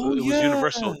have Oh it was yeah,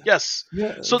 Universal. Yes,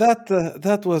 yeah. so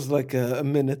That was like a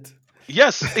minute.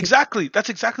 yes, exactly. That's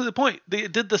exactly the point. They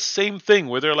did the same thing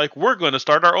where they're like, we're going to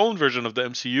start our own version of the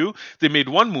MCU. They made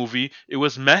one movie, it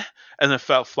was meh, and then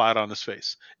fell flat on his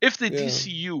face. If the Yeah,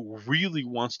 DCU really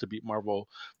wants to beat Marvel,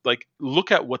 like,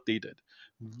 look at what they did.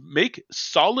 Make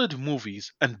solid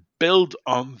movies and build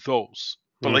on those.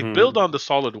 But like build Hmm. on the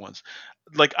solid ones.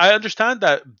 Like I understand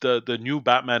that the new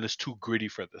Batman is too gritty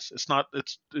for this. It's not.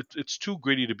 It's too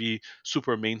gritty to be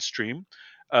super mainstream.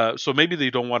 So maybe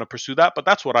they don't want to pursue that, but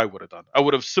that's what I would have done. I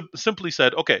would have simply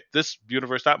said, okay, this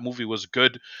universe, that movie was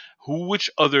good.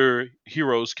 Which other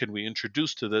heroes can we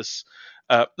introduce to this,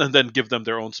 and then give them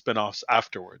their own spin-offs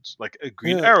afterwards? Like a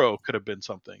Green yeah. Arrow could have been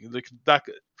something. Like that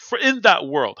for in that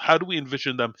world. How do we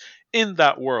envision them in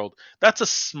that world? That's a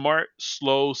smart,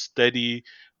 slow, steady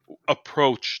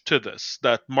approach to this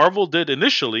that Marvel did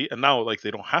initially, and now like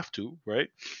they don't have to, right?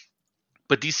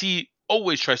 But DC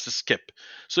always tries to skip.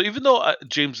 So even though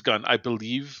James Gunn, I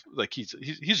believe, like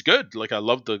he's good. Like I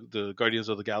love the Guardians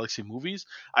of the Galaxy movies.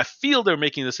 I feel they're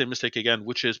making the same mistake again,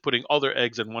 which is putting all their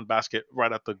eggs in one basket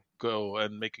right at the go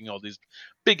and making all these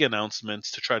big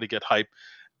announcements to try to get hype.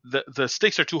 The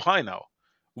stakes are too high now.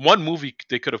 One movie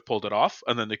they could have pulled it off,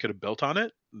 and then they could have built on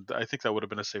it. I think that would have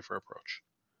been a safer approach.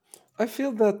 I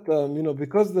feel that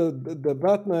because the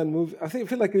Batman movie, I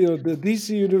feel like the DC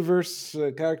universe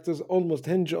characters almost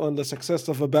hinge on the success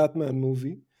of a Batman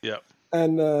movie. Yeah,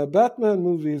 And Batman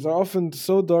movies are often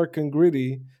so dark and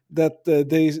gritty that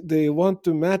they want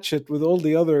to match it with all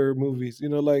the other movies.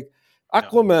 Like yeah,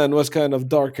 Aquaman was kind of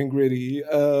dark and gritty.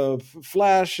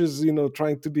 Flash is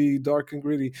trying to be dark and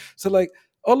gritty. So like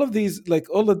all of these, like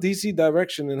all the DC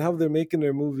direction and how they're making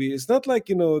their movie, it's not like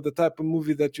the type of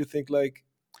movie that you think like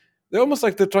they're almost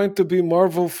like they're trying to be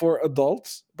Marvel for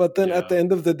adults, but then at yeah. the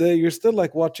end of the day, you're still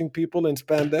like watching people in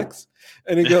spandex,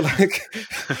 and you go like,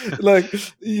 like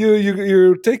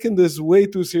you're taking this way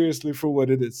too seriously for what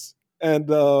it is, and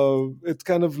it's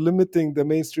kind of limiting the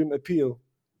mainstream appeal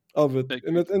of it.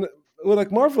 And Agreed. well,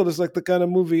 like Marvel is like the kind of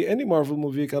movie, any Marvel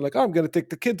movie, you kind of like, oh, I'm gonna take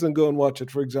the kids and go and watch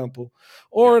it, for example, Yeah.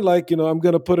 or like I'm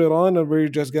gonna put it on and we're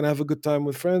just gonna have a good time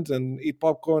with friends and eat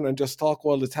popcorn and just talk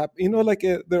while it's happening. Like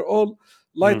they're all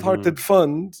Mm-hmm. lighthearted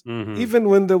fun, Mm-hmm. even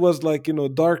when there was like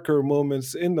darker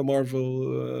moments in the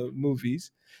Marvel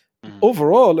movies. Mhm.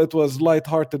 Overall, it was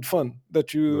lighthearted fun Right.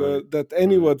 that Right.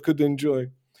 anyone could enjoy.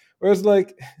 Whereas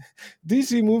like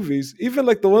DC movies, even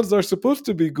like the ones that are supposed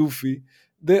to be goofy,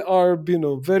 they are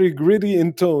very gritty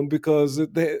in tone because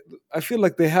I feel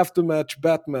like they have to match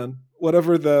Batman,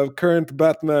 whatever the current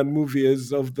Batman movie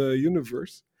is of the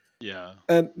universe, Yeah.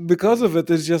 and because of it,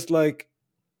 it's just like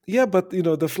yeah, but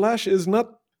the Flash is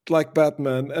not like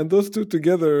Batman, and those two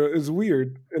together is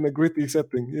weird in a gritty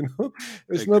setting.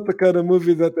 It's Ag- not the kind of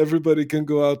movie that everybody can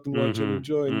go out and watch and Mm-hmm.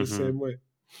 enjoy in the Mm-hmm. same way.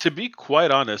 to be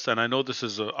quite honest, and I know this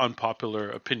is an unpopular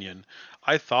opinion,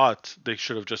 I thought they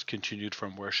should have just continued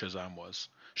from where Shazam was.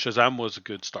 Shazam was a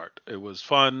good start. It was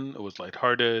fun, it was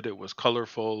lighthearted, it was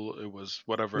colorful, it was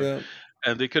whatever. Yeah,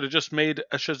 And they could have just made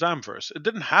a Shazam verse. It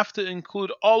didn't have to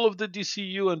include all of the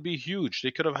DCU and be huge.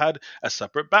 They could have had a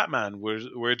separate Batman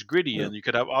where it's gritty yeah, and you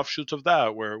could have offshoots of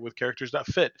that where with characters that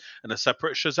fit, and a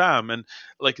separate Shazam, and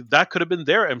like that could have been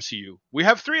their MCU. We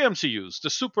have three MCUs: the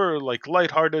super like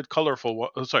lighthearted, colorful.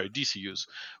 Sorry, DCUs.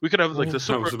 We could have like the I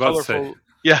super was about to say colorful.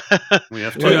 Yeah. we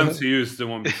have two But yeah, MCUs: the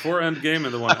one before Endgame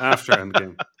and the one after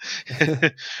Endgame.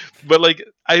 but like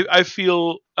I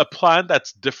feel a plan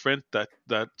that's different,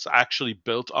 that's actually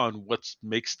built on what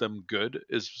makes them good,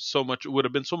 is so much would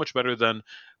have been so much better than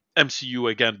MCU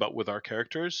again, but with our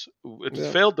characters. It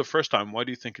yeah, failed the first time. Why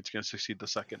do you think it's going to succeed the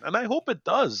second? And I hope it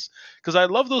does, because I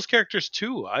love those characters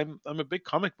too. I'm a big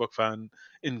comic book fan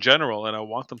in general, and I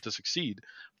want them to succeed.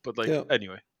 But like yeah.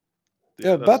 anyway,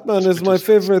 Yeah, yeah, that's Batman just my is two my cents.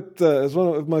 favorite. Is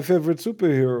one of my favorite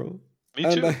superhero, Me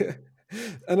and too. I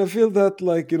and I feel that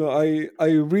like I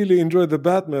really enjoy the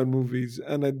Batman movies,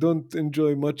 and I don't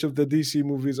enjoy much of the DC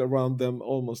movies around them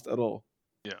almost at all.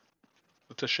 Yeah,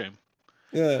 it's a shame.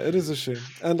 Yeah, it is a shame.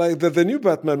 And like the new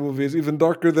Batman movie is even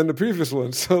darker than the previous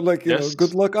one. So like good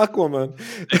Yes, luck Aquaman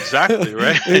exactly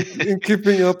right. in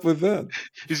keeping up with that.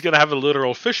 He's gonna have a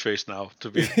literal fish face now to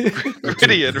be To-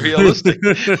 gritty and realistic.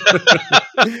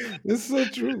 It's so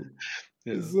true.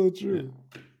 Yeah. It's so yeah. true.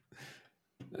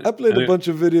 I played a Any- bunch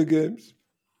of video games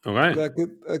all right. that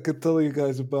I could tell you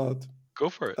guys about. Go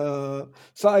for it.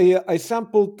 So I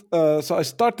sampled. So I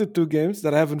started two games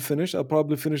that I haven't finished. I'll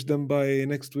probably finish them by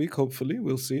next week. Hopefully,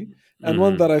 we'll see. And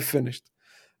one Mm-hmm. that I finished.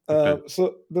 Okay. So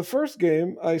the first game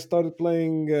I started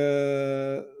playing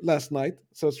last night,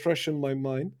 so it's fresh in my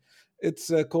mind. It's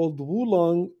called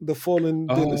Wulong: The Fallen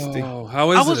Dynasty. Oh,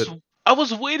 how I is was it? I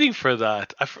was waiting for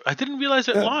that. I didn't realize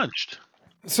it Yeah. launched.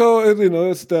 So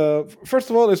it's the first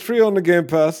of all, it's free on the Game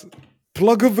Pass.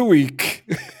 Plug of the week.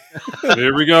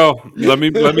 Here we go. Let me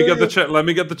get the Get check. Let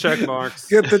me get the check marks.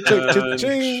 the check, And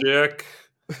ching, check.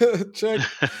 check.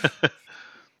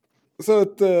 So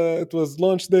it was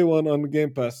launch day one on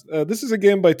Game Pass. This is a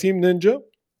game by Team Ninja,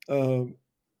 uh,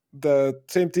 the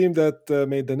same team that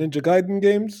made the Ninja Gaiden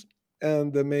games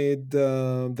and they made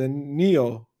the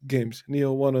Neo games,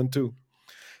 Neo 1 and 2.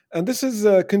 And this is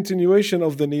a continuation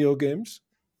of the Neo games.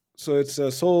 So it's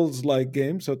a Souls like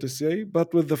game, so to say,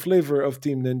 but with the flavor of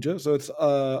Team Ninja. So it's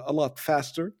a lot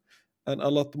faster and a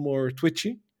lot more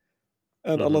twitchy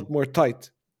and a Hmm. lot more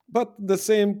tight, but the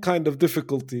same kind of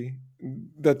difficulty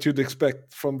that you'd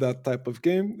expect from that type of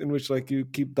game, in which like you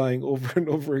keep dying over and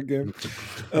over again.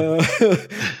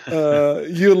 Uh,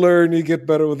 you learn, you get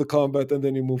better with the combat, and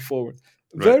then you move forward.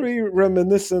 Right. Very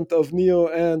reminiscent of Neo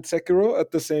and Sekiro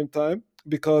at the same time,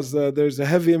 because there's a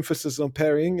heavy emphasis on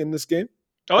parrying in this game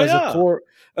Oh as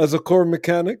a yeah. core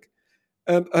mechanic.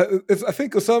 And I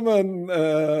think Osama,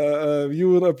 and you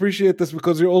will appreciate this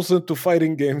because you're also into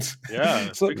fighting games.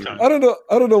 Yeah, So big time. I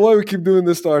don't know why we keep doing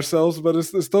this to ourselves, but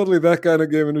it's totally that kind of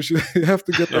game, and you have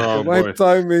to get like the Oh right boy.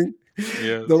 timing,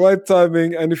 the Yes. right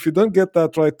timing. And if you don't get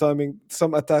that right timing,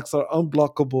 some attacks are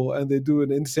unblockable and they do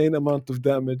an insane amount of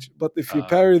damage. But if you Uh,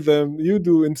 parry them, you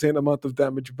do insane amount of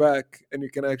damage back, and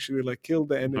you can actually like kill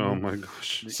the Oh enemy. my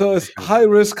gosh. So it's high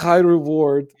risk, high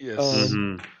reward. yes.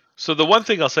 Hmm. So the one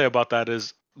thing I'll say about that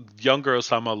is younger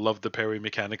Osama loved the parry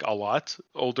mechanic a lot.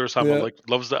 Older Osama Yeah. like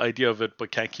loves the idea of it but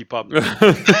can't keep up.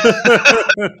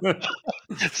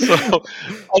 So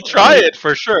I'll try it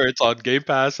for sure. It's on Game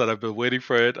Pass and I've been waiting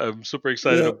for it. I'm super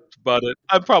excited Yeah. about it.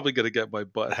 I'm probably gonna get my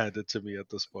butt handed to me at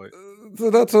this point. So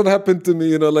that's what happened to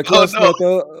me, like Oh last no.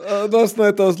 night. Last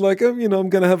night I was like, I'm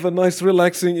gonna have a nice,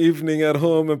 relaxing evening at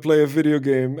home and play a video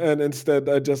game, and instead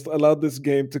I just allowed this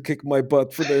game to kick my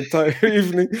butt for the entire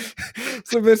evening.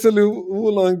 So basically,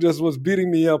 Wulong just was beating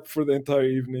me up for the entire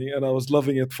evening, and I was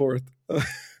loving it for it.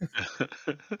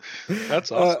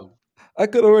 That's uh, awesome. I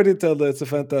could already tell that it's a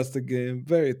fantastic game.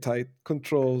 Very tight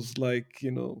controls, like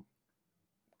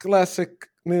classic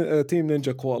Team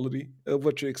Ninja quality of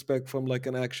what you expect from like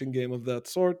an action game of that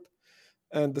sort,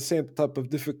 and the same type of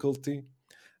difficulty.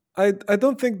 I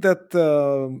don't think that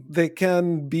they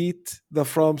can beat the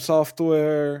From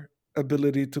Software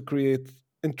ability to create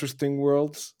interesting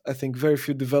worlds. I think very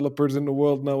few developers in the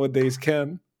world nowadays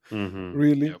can Hmm.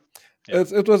 really. Yep. Yep.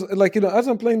 It was like as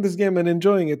I'm playing this game and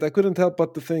enjoying it, I couldn't help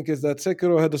but to think is that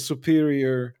Sekiro had a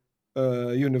superior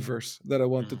universe that I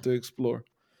wanted Mhm, to explore,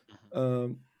 mhm,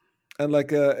 um, and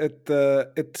like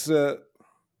it's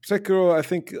Sekiro I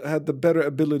think had the better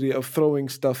ability of throwing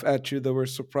stuff at you that were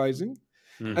surprising,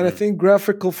 and I Hmm. think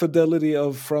graphical fidelity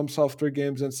of From Software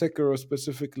games and Sekiro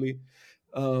specifically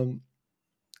um,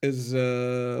 is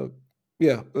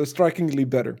yeah strikingly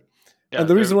better. And yeah,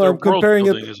 the reason why their I'm world comparing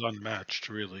it, building is unmatched,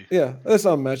 really. yeah, it's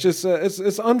unmatched.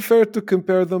 It's unfair to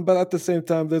compare them, but at the same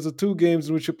time, there's a two games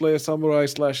in which you play a samurai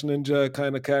slash ninja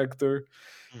kind of character.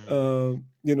 Mhm.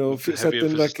 With the heavy Set in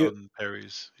emphasis like it on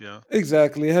parries. Yeah.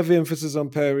 exactly heavy emphasis on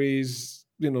parries.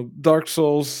 Dark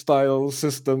Souls style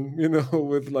system.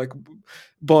 With like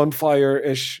bonfire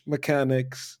ish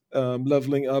mechanics,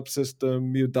 leveling up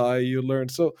system. You die, you learn.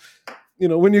 So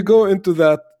when you go into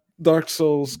that Dark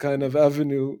Souls kind of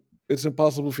avenue, it's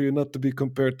impossible for you not to be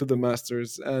compared to the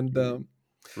masters. And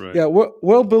Right. yeah,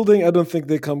 world building, I don't think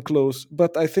they come close.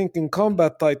 But I think in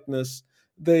combat tightness,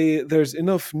 there's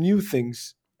enough new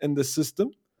things in the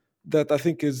system that I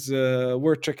think is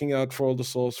worth checking out for all the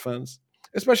Souls fans,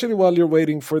 especially while you're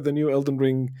waiting for the new Elden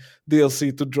Ring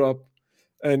DLC to drop,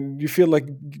 and you feel like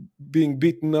being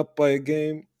beaten up by a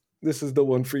game. This is the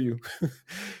one for you.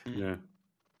 Mhm. Yeah.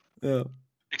 Yeah,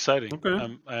 Exciting. Okay. I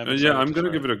am Yeah, excited I'm to gonna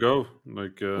try give it. it a go.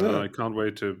 Like, yeah. I can't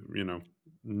wait to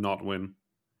not win.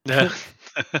 Yeah.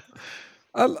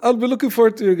 I'll be looking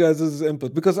forward to your guys'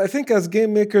 input because I think as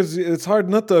game makers, it's hard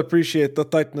not to appreciate the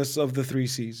tightness of the three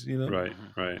C's, Right.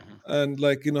 Mhm, Right. mhm. and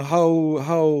like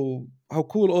how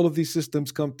cool all of these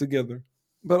systems come together.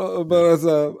 But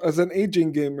Yeah. as an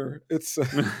aging gamer, it's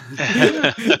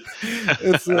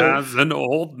it's As an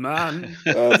old man.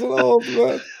 as an old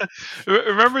man.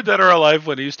 Remember Dead or Alive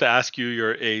when he used to ask you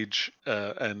your age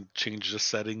and change the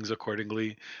settings accordingly?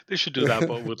 They should do that,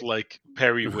 but with like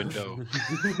parry window.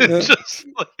 Yeah. Just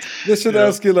like, They should you know.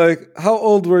 ask you like, how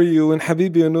old were you when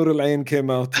Habibi and Nur Al Ain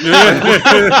came out?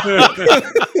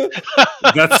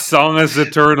 That song is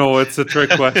eternal. It's a trick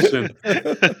question.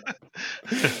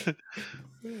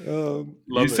 You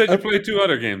Love it. said you played two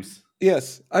other games.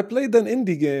 Yes, I played an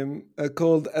indie game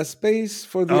called A Space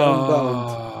for the Unbound.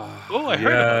 Oh, Oh, I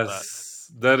heard about that.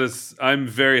 yes. That is. I'm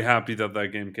very happy that that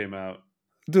game came out.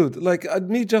 Dude, like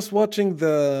me just watching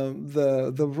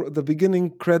the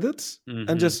beginning credits and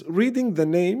Hmm. just reading the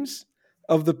names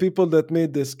of the people that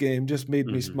made this game just made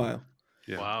me Hmm. smile.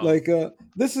 Yeah. Wow. Like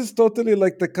this is totally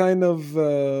like the kind of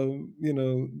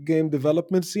game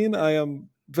development scene I am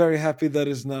very happy that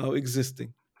is now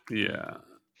existing. Mm, Yeah. mm,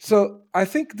 So I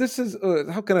think this is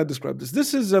how can I describe this?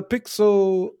 This is a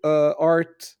pixel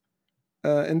art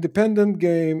independent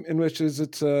game in which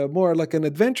it's more like an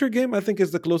adventure game. I think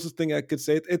is the closest thing I could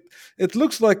say. It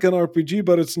looks like an RPG,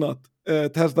 but it's not.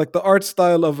 It has like the art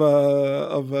style of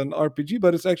an RPG,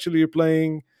 but it's actually you're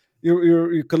playing.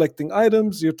 You're collecting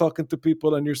items. You're talking to people,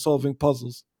 and you're solving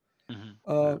puzzles. mhm.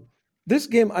 Uh, Yeah. this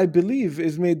game, I believe,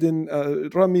 is made in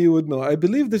Rami. You would know. I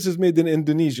believe this is made in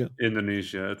Indonesia.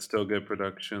 Indonesia. It's still good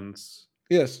productions.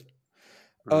 Yes.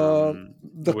 Uh,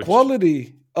 the Which quality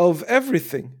of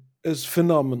everything is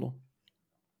phenomenal.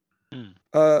 Mm.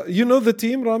 You know the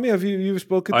team, Rami? Have you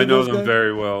spoken I to know those them guys?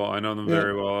 very well. I know them Yeah.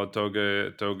 very well.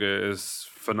 Toge is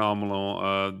phenomenal.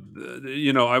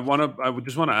 I would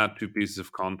just want to add two pieces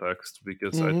of context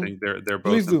because I Hmm. think they're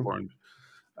Please both do. important.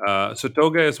 So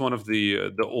Toge is one of the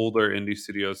older indie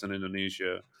studios in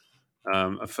Indonesia.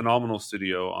 A phenomenal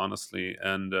studio, honestly.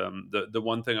 And the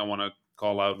one thing I want to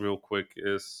call out real quick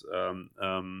is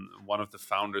one of the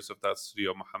founders of that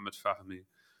studio, Mohammed Fahmi,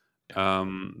 Yeah.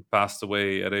 passed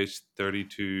away at age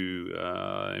 32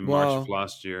 in March of Wow.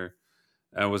 last year.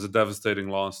 And it was a devastating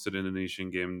loss to the Indonesian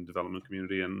game development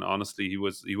community. And honestly, he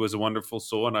was a wonderful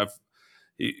soul, and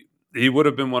he he would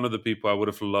have been one of the people I would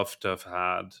have loved to have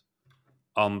had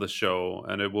on the show.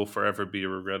 And it will forever be a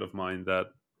regret of mine that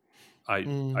I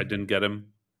Mm. didn't get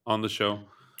him on the show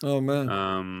Mm. Oh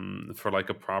man. for like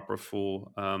a proper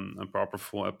full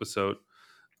episode.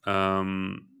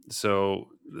 So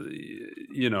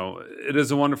it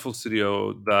is a wonderful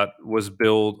studio that was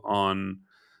built on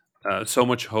so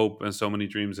much hope and so many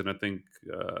dreams, and I think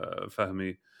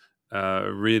Fahmi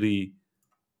really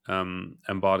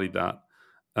embodied that.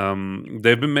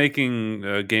 They've been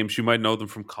making games. You might know them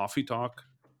from Coffee Talk,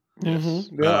 Yes.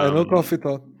 Yeah, I know Coffee um,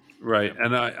 Talk. right? Yep.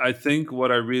 And I think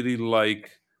what I really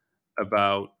like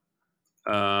about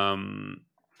um,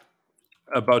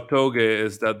 Toge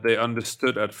is that they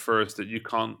understood at first that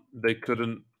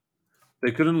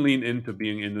they couldn't lean into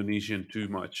being Indonesian too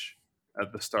much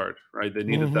at the start, right? They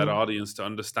needed that Hmm. audience to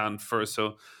understand first.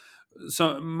 So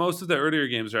most of the earlier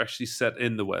games are actually set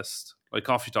in the West. Like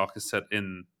Coffee Talk is set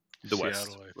in the West,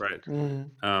 Seattle, I right? think. Hmm.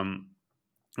 Um,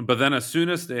 but then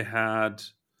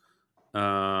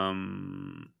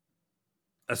um,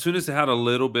 as soon as they had a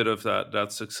little bit of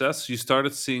that success, you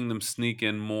started seeing them sneak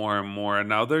in more and more. And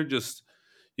now they're just,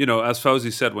 as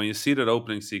Fauzi said, when you see that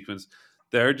opening sequence,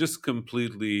 they're just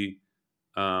completely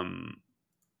um,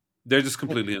 they're just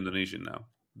completely Indonesian now.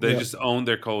 They Yeah. just own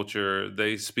their culture.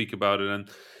 They speak about it, and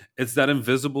it's that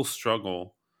invisible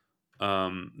struggle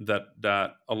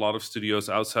that a lot of studios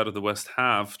outside of the West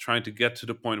have, trying to get to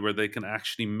the point where they can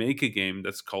actually make a game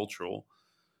that's cultural.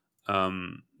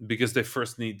 Because they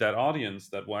first need that audience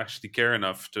that will actually care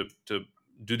enough to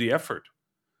do the effort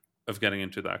of getting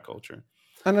into that culture.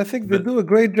 And I think they But do a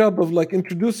great job of like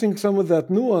introducing some of that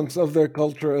nuance of their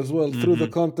culture as well through the mhm,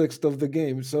 context of the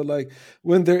game. So like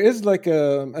when there is like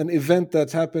an event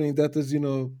that's happening that is,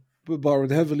 borrowed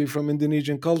heavily from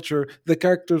Indonesian culture, the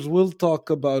characters will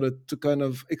talk about it to kind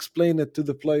of explain it to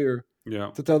the player,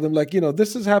 yeah, to tell them like,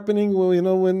 this is happening, well,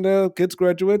 when the kids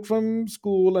graduate from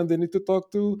school and they need to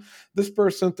talk to this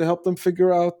person to help them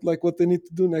figure out like what they need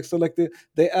to do next. So like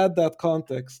they add that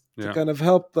context to yeah, kind of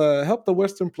help the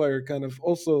Western player kind of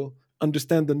also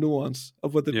understand the nuance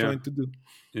of what they're yeah. trying to do.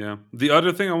 Yeah. The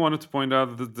other thing I wanted to point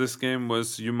out that this game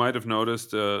was, you might have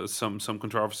noticed some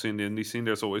controversy in the indie scene.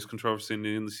 There's always controversy in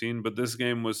the indie scene, but this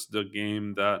game was the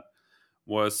game that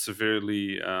was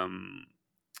severely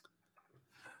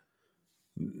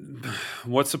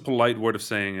what's a polite word of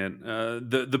saying it?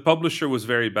 The publisher was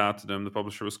very bad to them. The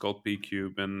publisher was called P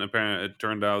Cube, and apparently it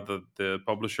turned out that the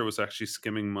publisher was actually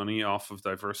skimming money off of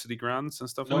diversity grants and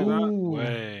stuff like No that. Ooh.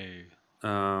 way.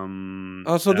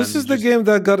 So this And is the just game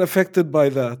that got affected by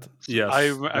that. yes,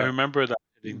 I remember that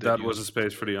hitting the that was a news.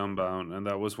 space for the unbound, and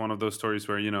that was one of those stories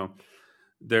where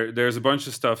there's a bunch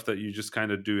of stuff that you just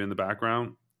kind of do in the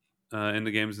background in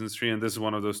the games industry, and this is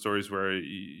one of those stories where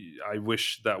I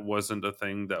wish that wasn't a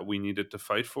thing that we needed to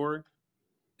fight for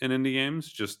in indie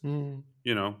games. Just Mm.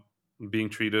 you know being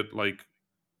treated like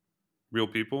real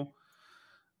people.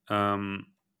 Um,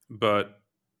 but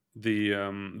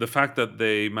the fact that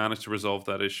they managed to resolve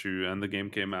that issue and the game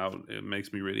came out, it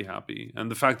makes me really happy.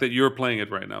 And the fact that you're playing it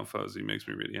right now, Fuzzy, makes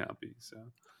me really happy. So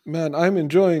Man, I'm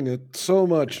enjoying it so yeah,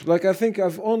 much. Like I think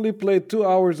I've only played 2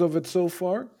 hours of it so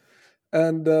far,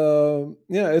 and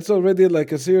yeah, it's already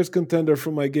like a serious contender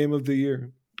for my game of the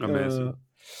year. Uh, amazing.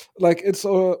 like it's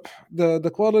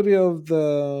the quality of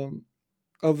the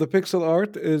pixel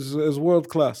art is world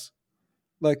class.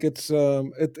 Like it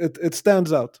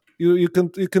stands out. You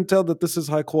can tell that this is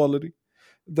high quality.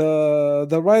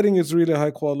 The writing is really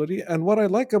high quality, and what I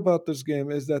like about this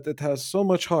game is that it has so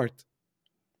much heart.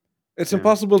 It's Yeah,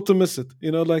 impossible to miss it.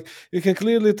 Like you can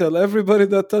clearly tell everybody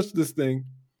that touched this thing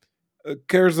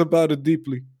cares about it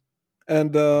deeply,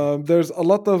 and there's a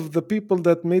lot of the people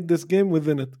that made this game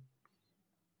within it.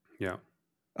 yeah,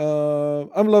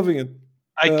 I'm loving it.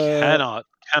 I Uh,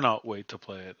 cannot wait to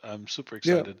play it. I'm super yeah,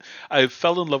 excited. I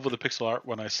fell in love with the pixel art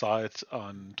when I saw it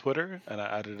on Twitter, and I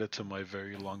added it to my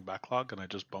very long backlog, and I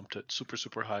just bumped it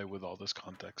super high with all this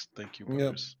context. Thank you, yeah.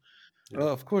 brothers. yeah.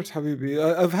 Of course, Habibi.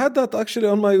 I've had that actually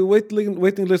on my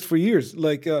waiting list for years.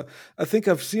 Like, I think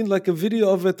I've seen like a video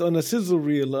of it on a sizzle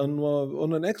reel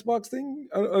on an Xbox thing.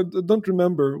 I don't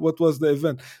remember what was the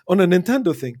event on a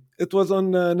Nintendo thing. It was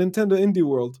on Nintendo Indie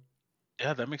World.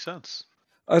 Yeah, that makes sense.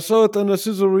 I saw it on a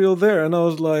sizzle reel there, and I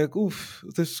was like, "Oof,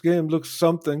 this game looks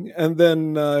something." And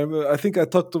then I think I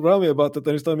talked to Rami about it,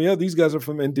 and he's telling me, "Yeah, these guys are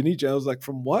from Indonesia." I was like,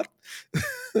 "From what?"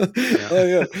 Yeah. Oh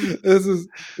yeah, this is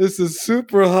this is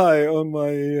super high on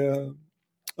my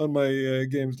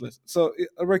games list. So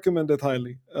I recommend it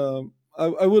highly.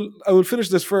 I will finish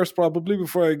this first probably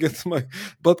before I get my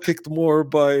butt kicked more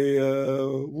by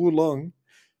Wulong.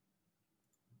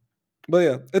 But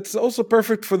yeah, it's also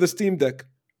perfect for the Steam Deck.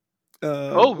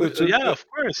 Which Yeah, of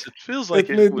course. It feels like it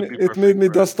it made would me be it made perfect me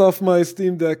for it. dust off my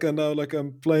Steam Deck, and now like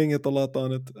I'm playing it a lot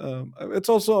on it. It's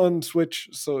also on Switch,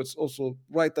 so it's also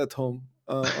right at home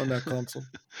on that console.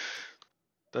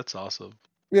 That's awesome.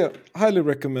 Yeah, highly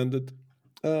recommended.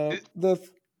 It, The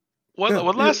Yeah,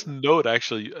 one yeah, last note,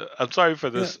 actually. I'm sorry for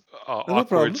yeah. this No awkward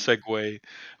problem. segue,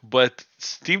 but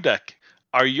Steam Deck,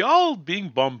 are y'all being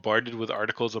bombarded with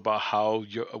articles about how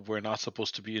we're not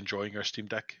supposed to be enjoying our Steam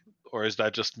Deck, or is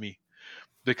that just me?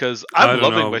 Because I'm I don't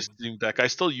loving my know. Steam Deck. I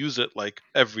still use it like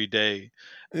every day,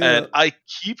 and Yeah, I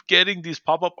keep getting these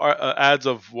pop-up ads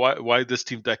of why this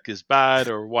Steam Deck is bad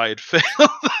or why it failed.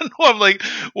 And I'm like,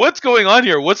 what's going on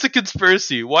here? What's the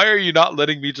conspiracy? Why are you not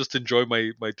letting me just enjoy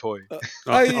my toy?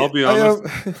 I'll be I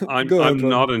honest. am. I'm Go ahead, I'm Ron.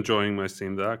 not enjoying my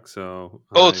Steam Deck, so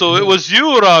Oh, I. so it was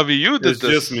you, Rami. You did It's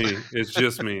just this. me. It's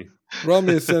just me.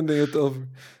 Rami is sending it over.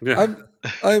 Yeah.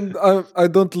 I'm. I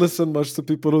don't listen much to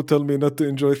people who tell me not to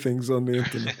enjoy things on the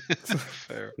internet.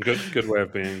 Fair. Good way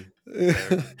of being.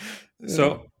 Fair. Yeah.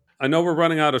 So I know we're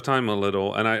running out of time a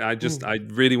little, and I Mm.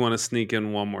 really want to sneak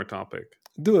in one more topic.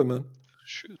 Do it, man.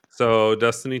 Shoot. So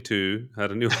Destiny 2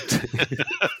 had a new update.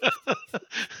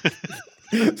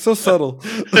 So subtle.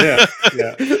 Yeah,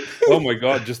 yeah. Oh my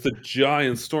god, just a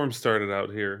giant storm started out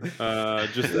here.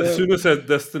 Just as Yeah. soon as I said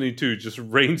Destiny 2, just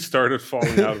rain started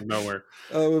falling out of nowhere.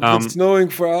 It's been Um snowing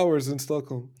for hours in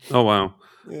Stockholm. oh wow.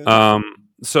 Yeah. Um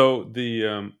so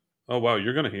the oh wow,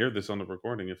 you're gonna hear this on the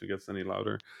recording if it gets any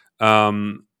louder.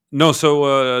 No,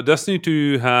 so Destiny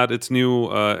 2 had its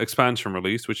new expansion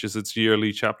release, which is its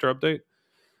yearly chapter update.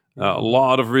 A Mhm.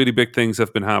 lot of really big things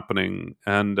have been happening,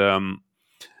 and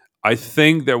I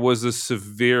think there was a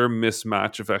severe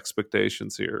mismatch of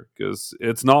expectations here because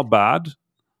it's not bad,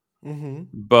 Mhm.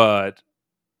 but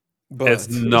it's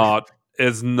But not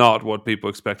it's not what people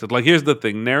expected. Like here's the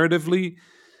thing, narratively,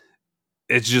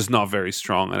 it's just not very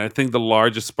strong. And I think the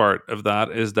largest part of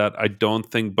that is that I don't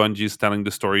think Bungie is telling the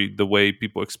story the way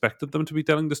people expected them to be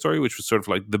telling the story, which was sort of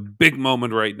like the big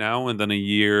moment right now, and then a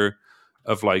year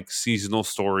of like seasonal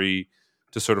story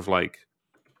to sort of like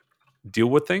deal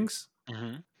with things.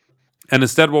 Hmm. And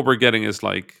instead what we're getting is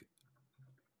like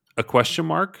a question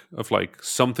mark of like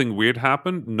something weird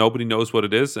happened. Nobody knows what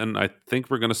it is, and I think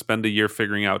we're going to spend a year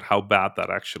figuring out how bad that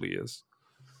actually is.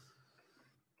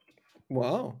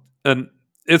 wow. And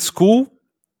it's cool,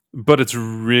 but it's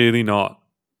really not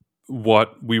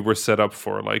what we were set up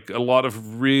for. Like a lot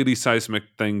of really seismic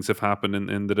things have happened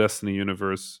in the Destiny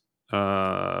universe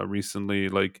recently,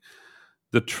 like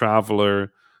the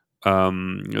Traveler.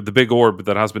 The big orb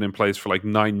that has been in place for like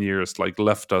 9 years, like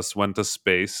left us, went to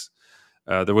space.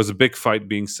 There was a big fight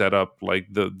being set up. Like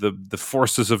the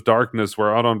forces of darkness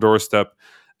were out on doorstep,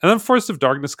 and then forces of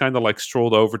darkness kind of like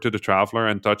strolled over to the Traveler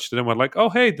and touched it and went like, "Oh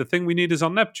hey, the thing we need is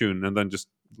on Neptune," and then just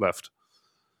left.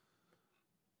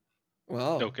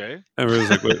 Wow. Okay. And we was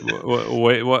like,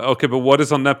 wait, what? Okay, but what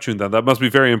is on Neptune then? That must be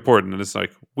very important. And it's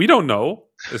like, we don't know.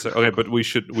 It's like, okay, but we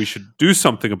should do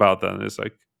something about that. And it's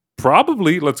like,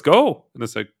 probably, let's go. And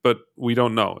it's like, but we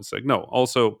don't know. It's like, no.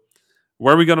 Also,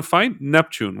 where are we gonna find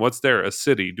Neptune? What's there? A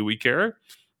city? Do we care?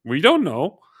 We don't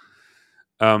know.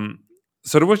 Um,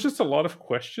 so there was just a lot of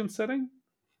question setting,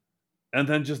 and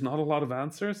then just not a lot of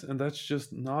answers, and that's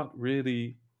just not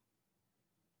really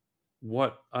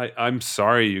what I'm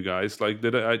sorry, you guys. Like,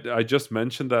 did I just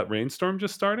mentioned that rainstorm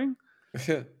just starting?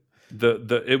 Yeah.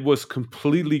 The It was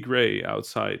completely gray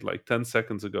outside like 10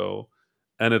 seconds ago,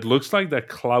 and it looks like that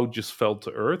cloud just fell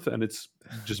to earth, and it's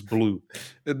just blue.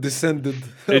 It descended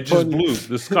It just upon you. blew.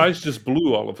 The skies just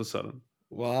blue all of a sudden.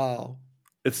 Wow.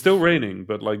 It's still raining,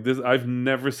 but like this, I've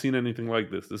never seen anything like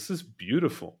this. This is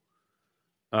beautiful.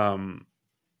 um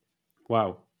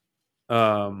wow.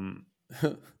 um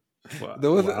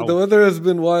The wow. weather has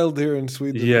been wild here in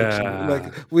Sweden. Actually, like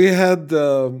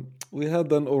Yeah, we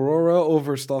had an aurora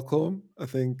over Stockholm. I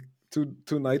think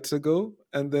two nights ago,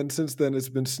 and then since then it's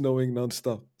been snowing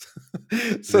nonstop.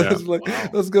 So yeah. it's like Wow.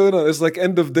 what's going on? It's like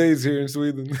end of days here in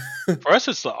Sweden. For us,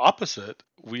 it's the opposite.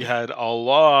 We had a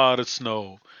lot of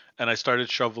snow, and I started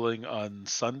shoveling on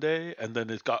Sunday, and then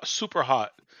it got super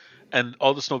hot, and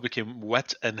all the snow became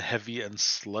wet and heavy and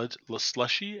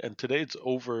slushy. And today it's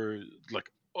over like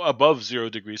above 0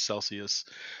 degrees Celsius,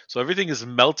 so everything is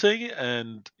melting,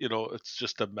 and it's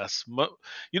just a mess.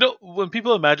 When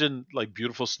people imagine like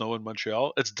beautiful snow in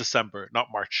Montreal, it's December, not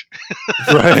March.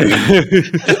 Right.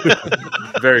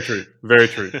 Very true, very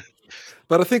true.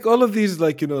 But I think all of these,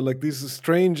 like like these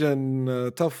strange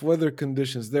and tough weather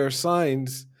conditions, they are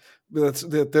signs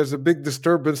that there's a big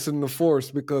disturbance in the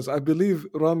force. Because I believe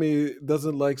Rami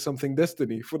doesn't like something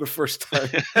Destiny for the first time.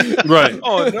 Right.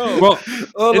 Oh no! Well,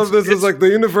 All of it's this is it's like the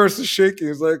universe is shaking.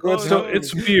 It's like Oh what's so no! happening?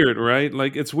 it's weird, right?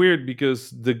 Like it's weird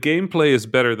because the gameplay is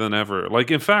better than ever. Like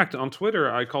in fact, on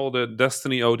Twitter I called it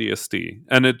Destiny ODST,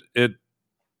 and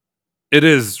it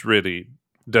is really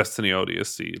Destiny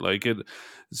ODST. Like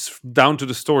it's down to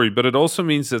the story, but it also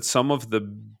means that some of the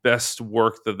best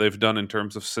work that they've done in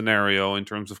terms of scenario, in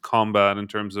terms of combat, in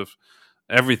terms of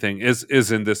everything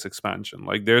is in this expansion.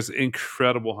 Like there's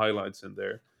incredible highlights in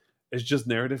there. It's just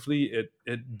narratively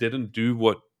it didn't do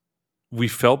what we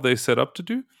felt they set up to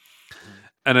do. Mhm.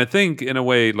 And I think in a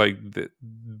way like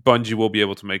Bungie will be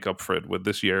able to make up for it with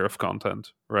this year of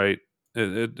content, right?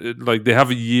 Like they have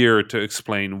a year to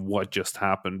explain what just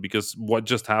happened, because what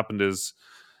just happened is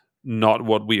not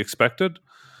what we expected.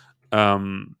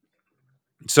 Um,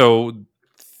 so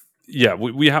yeah,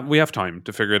 we have time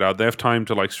to figure it out. They have time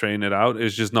to like strain it out.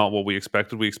 It's just not what we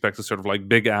expected. We expected sort of like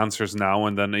big answers now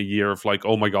and then a year of like,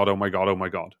 oh my god, oh my god, oh my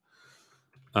god.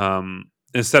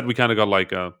 Instead, we kind of got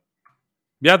like a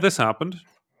yeah, this happened.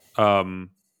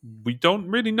 Um, we don't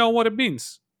really know what it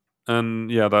means, and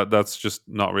yeah, that's just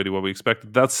not really what we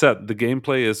expected. That said, the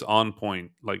gameplay is on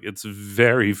point. Like it's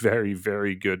very, very,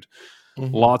 very good.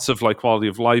 Hmm. Lots of like quality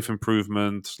of life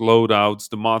improvements, loadouts.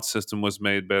 The mod system was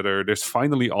made better. There's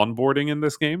finally onboarding in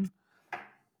this game.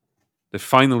 They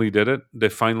finally did it. They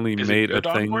finally Is it made a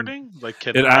good thing. onboarding? Like,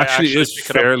 can It I actually actually is pick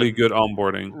it up fairly and good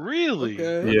onboarding. really?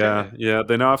 Okay. Yeah, Okay. yeah.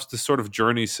 They now have this sort of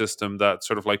journey system that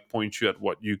sort of like points you at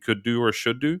what you could do or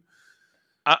should do.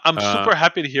 I'm Uh, super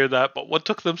happy to hear that, but what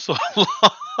took them so long?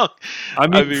 I I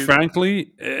mean, mean,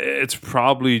 frankly, it's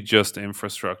probably just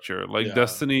infrastructure. Like yeah.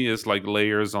 Destiny is like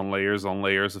layers on layers on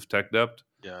layers of tech debt.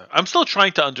 Yeah, I'm still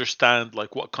trying to understand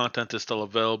like what content is still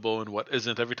available and what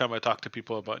isn't. Every time I talk to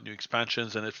people about new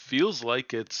expansions, and it feels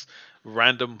like it's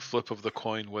random flip of the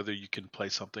coin whether you can play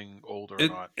something old or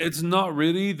not. It's not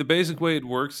really. The basic way it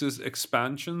works is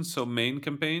expansions. So main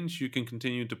campaigns you can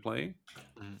continue to play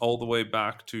Mhm. all the way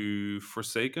back to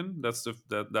Forsaken. That's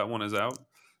that one is out.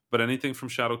 But anything from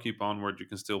Shadowkeep onward you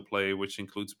can still play, which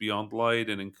includes Beyond Light,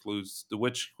 and includes the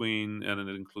Witch Queen, and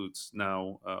it includes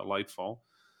now Lightfall.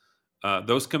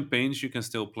 Those campaigns you can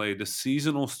still play. The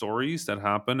seasonal stories that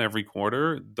happen every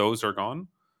quarter, those are gone.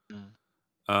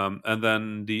 Mm. And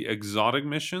then the exotic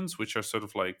missions, which are sort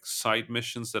of like side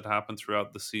missions that happen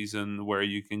throughout the season where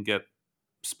you can get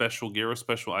special gear or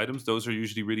special items, those are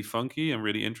usually really funky and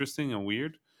really interesting and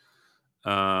weird.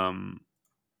 Um,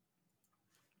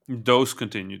 those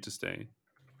continue to stay.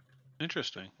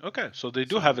 Interesting. Okay, so they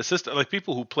do have So, a system. Like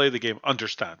people who play the game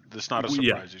understand. It's not a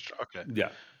yeah, surprise. Okay, yeah,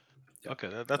 yeah.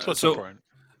 okay, that's what's So important.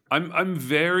 I'm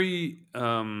very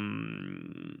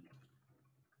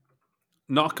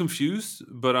not confused,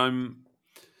 but I'm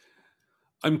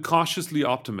cautiously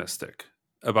optimistic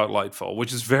about Lightfall,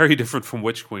 which is very different from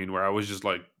Witch Queen, where I was just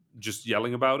like just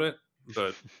yelling about it.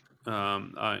 But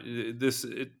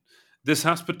this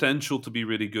has potential to be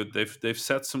really good. They've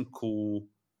set some cool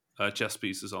chess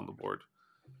pieces on the board.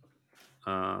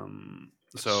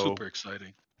 That's So super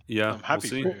exciting. yeah, I'm we'll happy for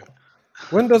see. you.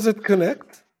 When does it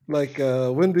connect? Like,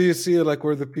 when do you see like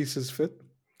where the pieces fit?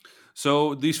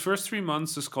 So these first 3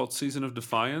 months is called Season of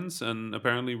Defiance, and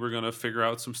apparently we're gonna figure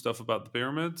out some stuff about the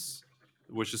pyramids,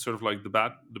 which is sort of like the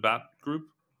bat group.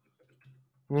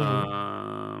 Hmm.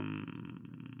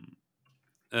 Um,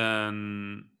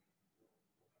 and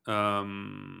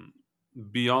um,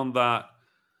 beyond that,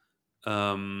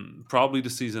 probably the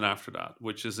season after that,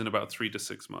 which is in about 3 to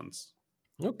 6 months.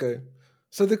 Okay.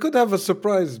 So they could have a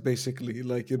surprise, basically.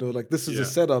 Like, like this is a Yeah,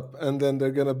 setup, and then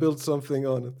they're gonna build something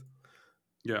on it.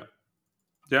 yeah,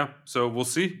 yeah. So we'll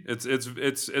see.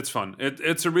 It's fun.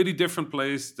 It's a really different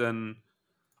place um,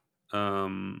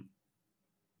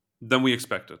 than we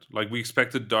expected. Like we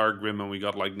expected Dark Grim, and we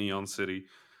got like Neon City.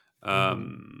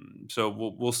 Hmm. So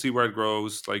we'll see where it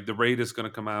grows. Like the raid is going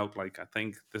to come out like I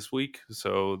think this week,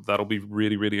 so that'll be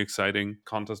really really exciting.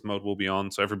 Contest mode will be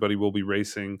on, so everybody will be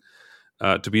racing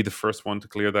to be the first one to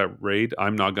clear that raid.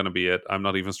 I'm not going to be it. I'm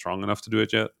not even strong enough to do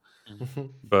it yet.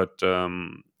 Mhm. But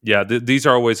yeah, these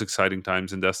are always exciting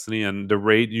times in Destiny, and the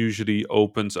raid usually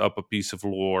opens up a piece of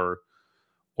lore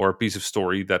or a piece of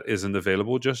story that isn't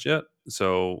available just yet.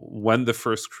 So when the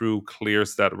first crew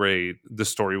clears that raid, the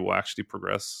story will actually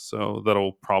progress. So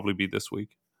that'll probably be this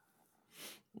week.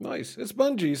 Nice. It's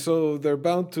Bungie, so they're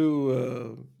bound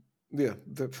to. Yeah,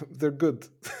 they're good.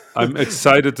 I'm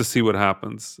excited to see what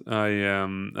happens. I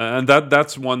am, and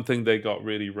that's one thing they got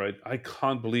really right. I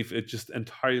can't believe it just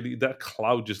entirely that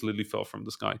cloud just literally fell from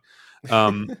the sky.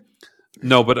 Um,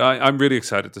 no, but I'm really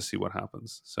excited to see what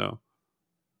happens. So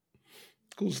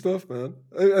Cool stuff, man.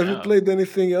 Have you Yeah. played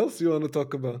anything else you want to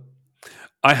talk about?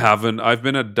 I haven't. I've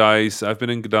been at Dice. I've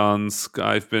been in Gdansk.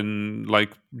 I've been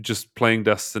like just playing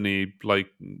Destiny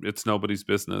like it's nobody's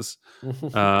business.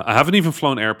 I haven't even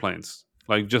flown airplanes.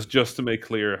 Like just to make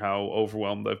clear how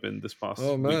overwhelmed I've been this past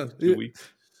Oh week man, to 2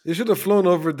 weeks. You should have flown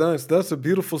over Gdańsk. That's a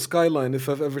beautiful skyline if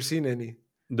I've ever seen any.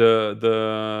 The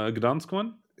Gdansk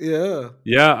one. Yeah.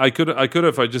 Yeah, I could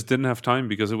have. I just didn't have time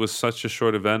because it was such a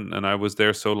short event, and I was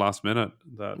there so last minute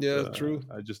that Yeah, true.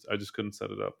 I just couldn't set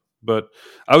it up. But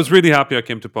I was really happy I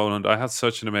came to Poland. I had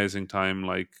such an amazing time.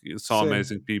 Like saw Same.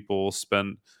 amazing people,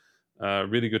 spent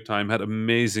really good time, had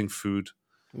amazing food,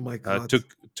 My uh, God. took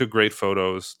took great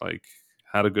photos, like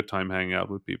had a good time hanging out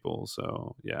with people.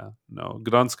 So yeah, no,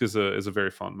 Gdansk is a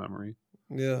very fond memory.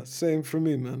 Yeah, same for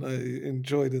me, man. I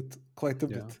enjoyed it quite a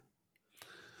Yeah, bit.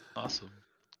 Awesome.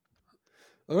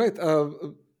 All right.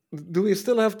 Do we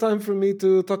still have time for me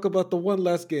to talk about the one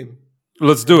last game?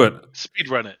 let's do it. Speed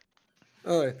run it.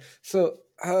 All right. So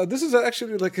this is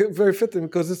actually like very fitting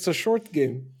because it's a short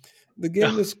game. The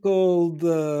game is called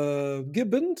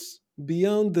Gibbons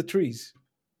Beyond the Trees.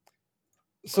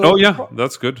 Oh So yeah,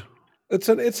 that's good.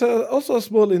 also a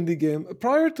small indie game.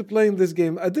 Prior to playing this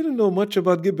game, I didn't know much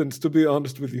about gibbons, to be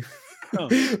honest with you. Oh,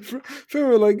 For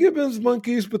me, like gibbons,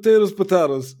 monkeys, potatoes,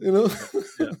 potatoes, you know.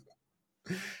 yeah.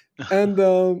 And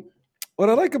what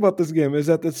I like about this game is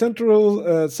that it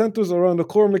centers around a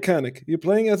core mechanic. You're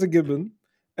playing as a gibbon,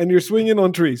 and you're swinging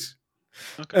on trees,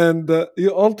 Okay. and you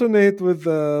alternate with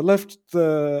the left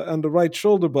and the right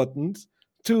shoulder buttons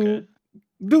Okay. to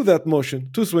do that motion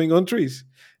to swing on trees.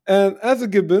 And as a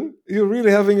gibbon, you're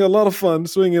really having a lot of fun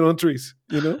swinging on trees,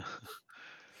 you know?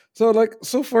 So like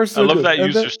so far I so love good. that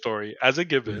And then user story. As a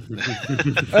gibbon.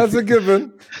 as a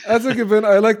gibbon,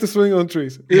 I like to swing on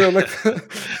trees. You know, like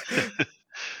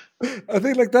I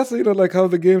think like that's like how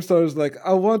the game starts. Like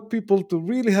I want people to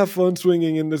really have fun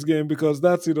swinging in this game because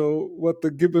that's what the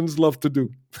gibbons love to do.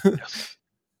 Yes.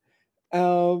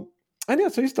 Um, and yeah,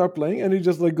 so you start playing, and you're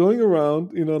just like going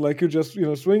around, like you're just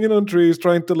swinging on trees,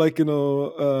 trying to like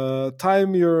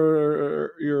time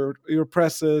your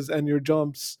presses and your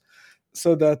jumps,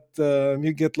 so that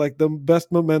you get like the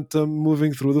best momentum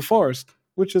moving through the forest,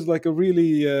 which is like a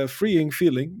really freeing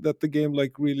feeling that the game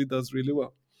like really does really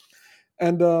well.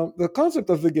 And the concept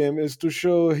of the game is to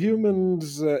show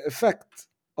humans' effect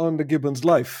on the gibbon's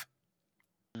life.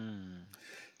 Mm.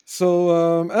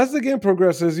 So as the game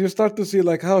progresses, you start to see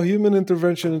like how human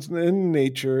intervention in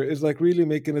nature is like really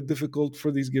making it difficult for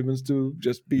these gibbons to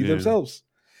just be Yeah, themselves,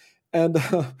 and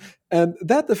and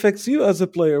that affects you as a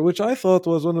player, which I thought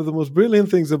was one of the most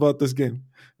brilliant things about this game,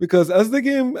 because as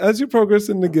you progress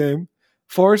in the game,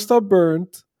 forests are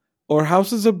burnt or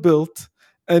houses are built,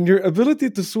 and your ability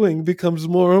to swing becomes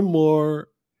more and more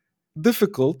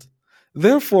difficult.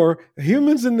 Therefore,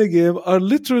 humans in the game are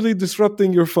literally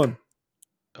disrupting your fun.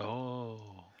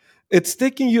 Oh. It's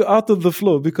taking you out of the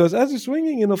flow because as you're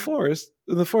swinging in the forest,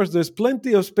 there's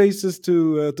plenty of spaces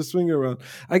to swing around.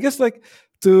 I guess like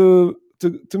to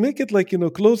make it like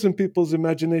close in people's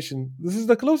imagination. This is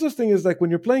the closest thing is like when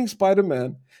you're playing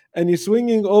Spider-Man and you're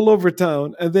swinging all over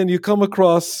town, and then you come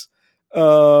across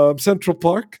Central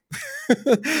Park, Fall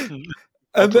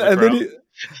and to then, the and then ground. you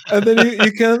and then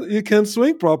you can't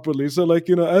swing properly. So like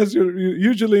as you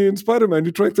usually in Spider-Man,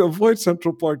 you try to avoid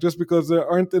Central Park just because there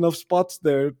aren't enough spots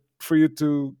there for you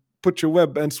to put your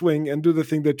web and swing and do the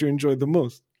thing that you enjoy the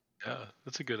most. Yeah,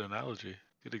 that's a good analogy.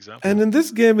 Good And example. in this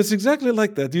game, it's exactly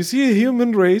like that. You see a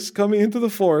human race coming into the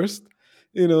forest,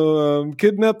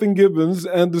 kidnapping gibbons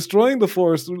and destroying the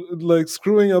forest, like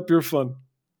screwing up your fun.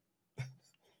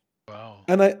 Wow.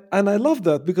 And I love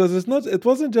that because it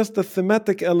wasn't just a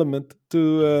thematic element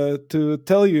to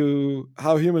tell you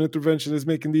how human intervention is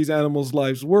making these animals'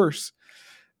 lives worse.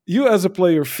 You as a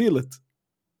player feel it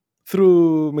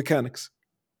through mechanics.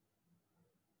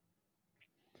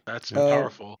 That's Uh,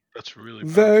 powerful. That's really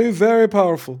Very, powerful. very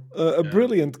powerful. A Yeah.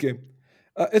 brilliant game.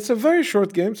 It's a very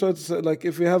short game, so it's like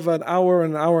if you have an hour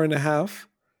and a half,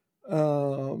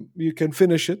 you can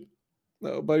finish it.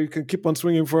 But you can keep on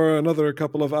swinging for another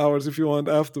couple of hours if you want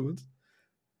afterwards.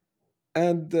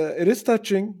 And it is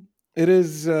touching. It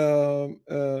is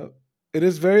it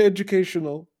is very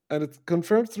educational, and it's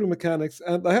confirmed through mechanics.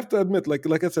 And I have to admit,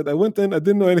 like I said, I went in, I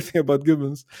didn't know anything about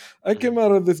gibbons. I Mhm. came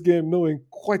out of this game knowing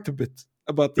quite a bit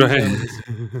about these right. animals.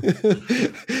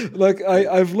 Like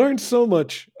I've learned so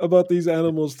much about these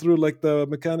animals through like the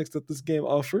mechanics that this game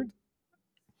offered.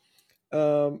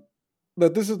 Um,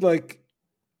 but this is like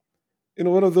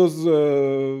one of those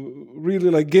really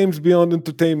like games beyond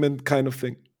entertainment kind of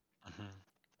thing. Mhm.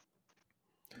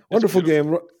 It's Wonderful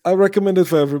beautiful. game. I recommend it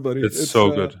for everybody. It's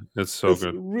so good. It's so It's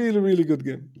good. really really good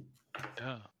game.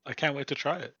 Yeah. I can't wait to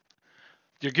try it.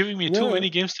 You're giving me too Yeah, many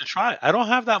games to try. I don't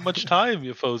have that much time,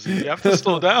 Yofozi. You have to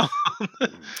slow down.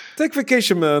 take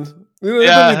vacation, man. You don't need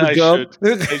Yeah, the I job.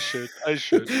 should. I should. I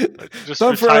should. I should just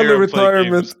Time for early retire and play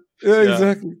retirement. games. Yeah, Yeah.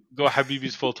 exactly. Go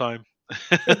Habibis full time.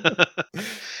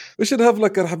 We should have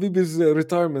like a Habibis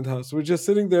retirement house. We're just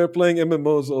sitting there playing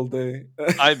MMOs all day.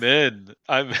 I'm in.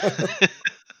 And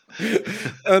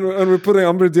we're putting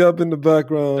Amr Diab in the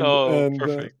background Oh, and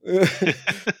perfect.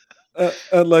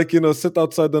 and like, sit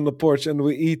outside on the porch and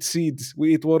we eat seeds.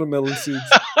 We eat watermelon seeds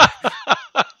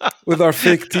with our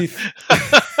fake teeth.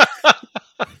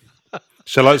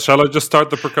 Shall I just start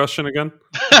the percussion again?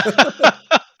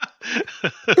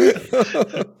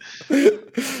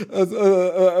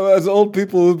 As old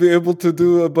people will be able to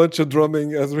do a bunch of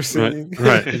drumming as we're singing.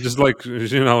 Right. Just like,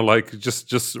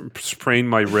 just sprain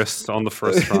my wrist on the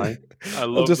first try. I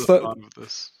love just the sound of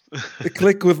this.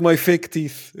 Click with my fake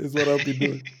teeth is what I'll be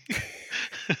doing.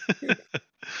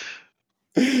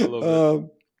 I love it.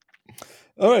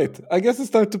 All right. I guess it's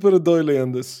time to put a doily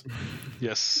on this.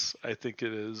 Yes, I think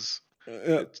it is.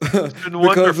 Yeah. It's been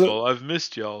wonderful. I've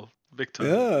missed y'all big time.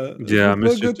 Yeah, I it's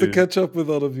miss good you to too. catch up with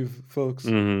all of you folks.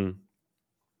 Mhm.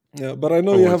 Yeah, but I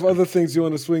know you have other things you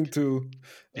want to swing to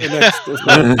next.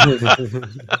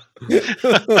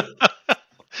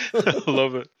 I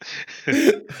love it.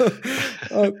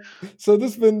 So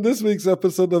this has been this week's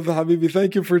episode of the Habibi.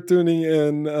 Thank you for tuning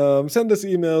in. Send us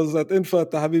emails at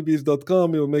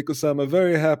info@thehabibis.com. You'll make Osama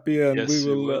very happy, and Yes, we you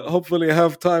will will. hopefully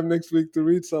have time next week to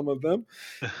read some of them.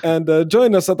 And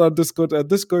join us at our Discord at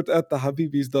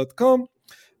discord@thehabibis.com.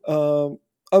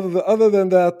 Other than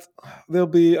that, there'll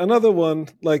be another one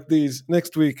like these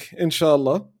next week,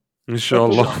 inshallah.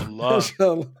 Inshallah.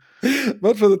 Inshallah.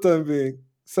 But for the time being,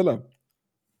 salam.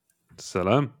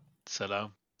 Salam.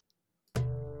 Salam.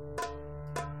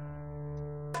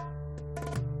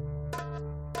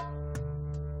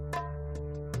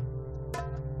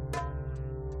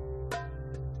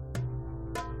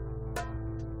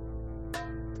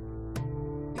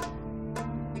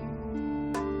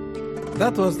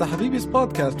 That was the Habibis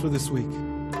podcast for this week.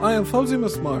 I am Fawzi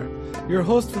Masmar, your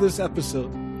host for this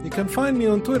episode. You can find me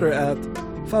on Twitter at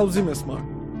Fawzi Masmar.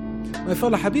 My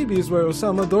fellow Habibis were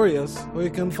Osama Dorias, who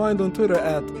you can find on Twitter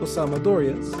at Osama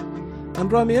Dorias,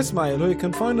 and Rami Ismail, who you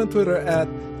can find on Twitter at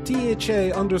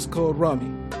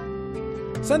THA_Rami.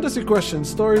 Send us your questions,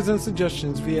 stories, and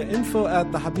suggestions via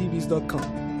info@thehabibis.com.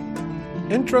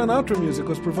 Intro and outro music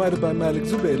was provided by Malik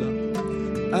Zubayla,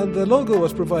 and the logo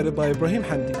was provided by Ibrahim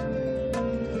Hamdi.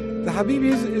 The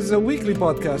Habibis is a weekly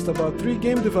podcast about 3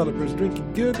 game developers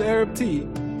drinking good Arab tea,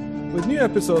 with new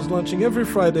episodes launching every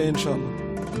Friday, inshallah.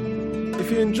 If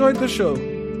you enjoyed the show,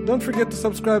 don't forget to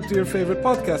subscribe to your favorite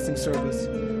podcasting service,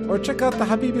 or check out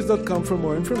thehabibis.com for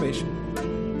more information.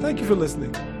 Thank you for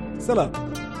listening. Salam.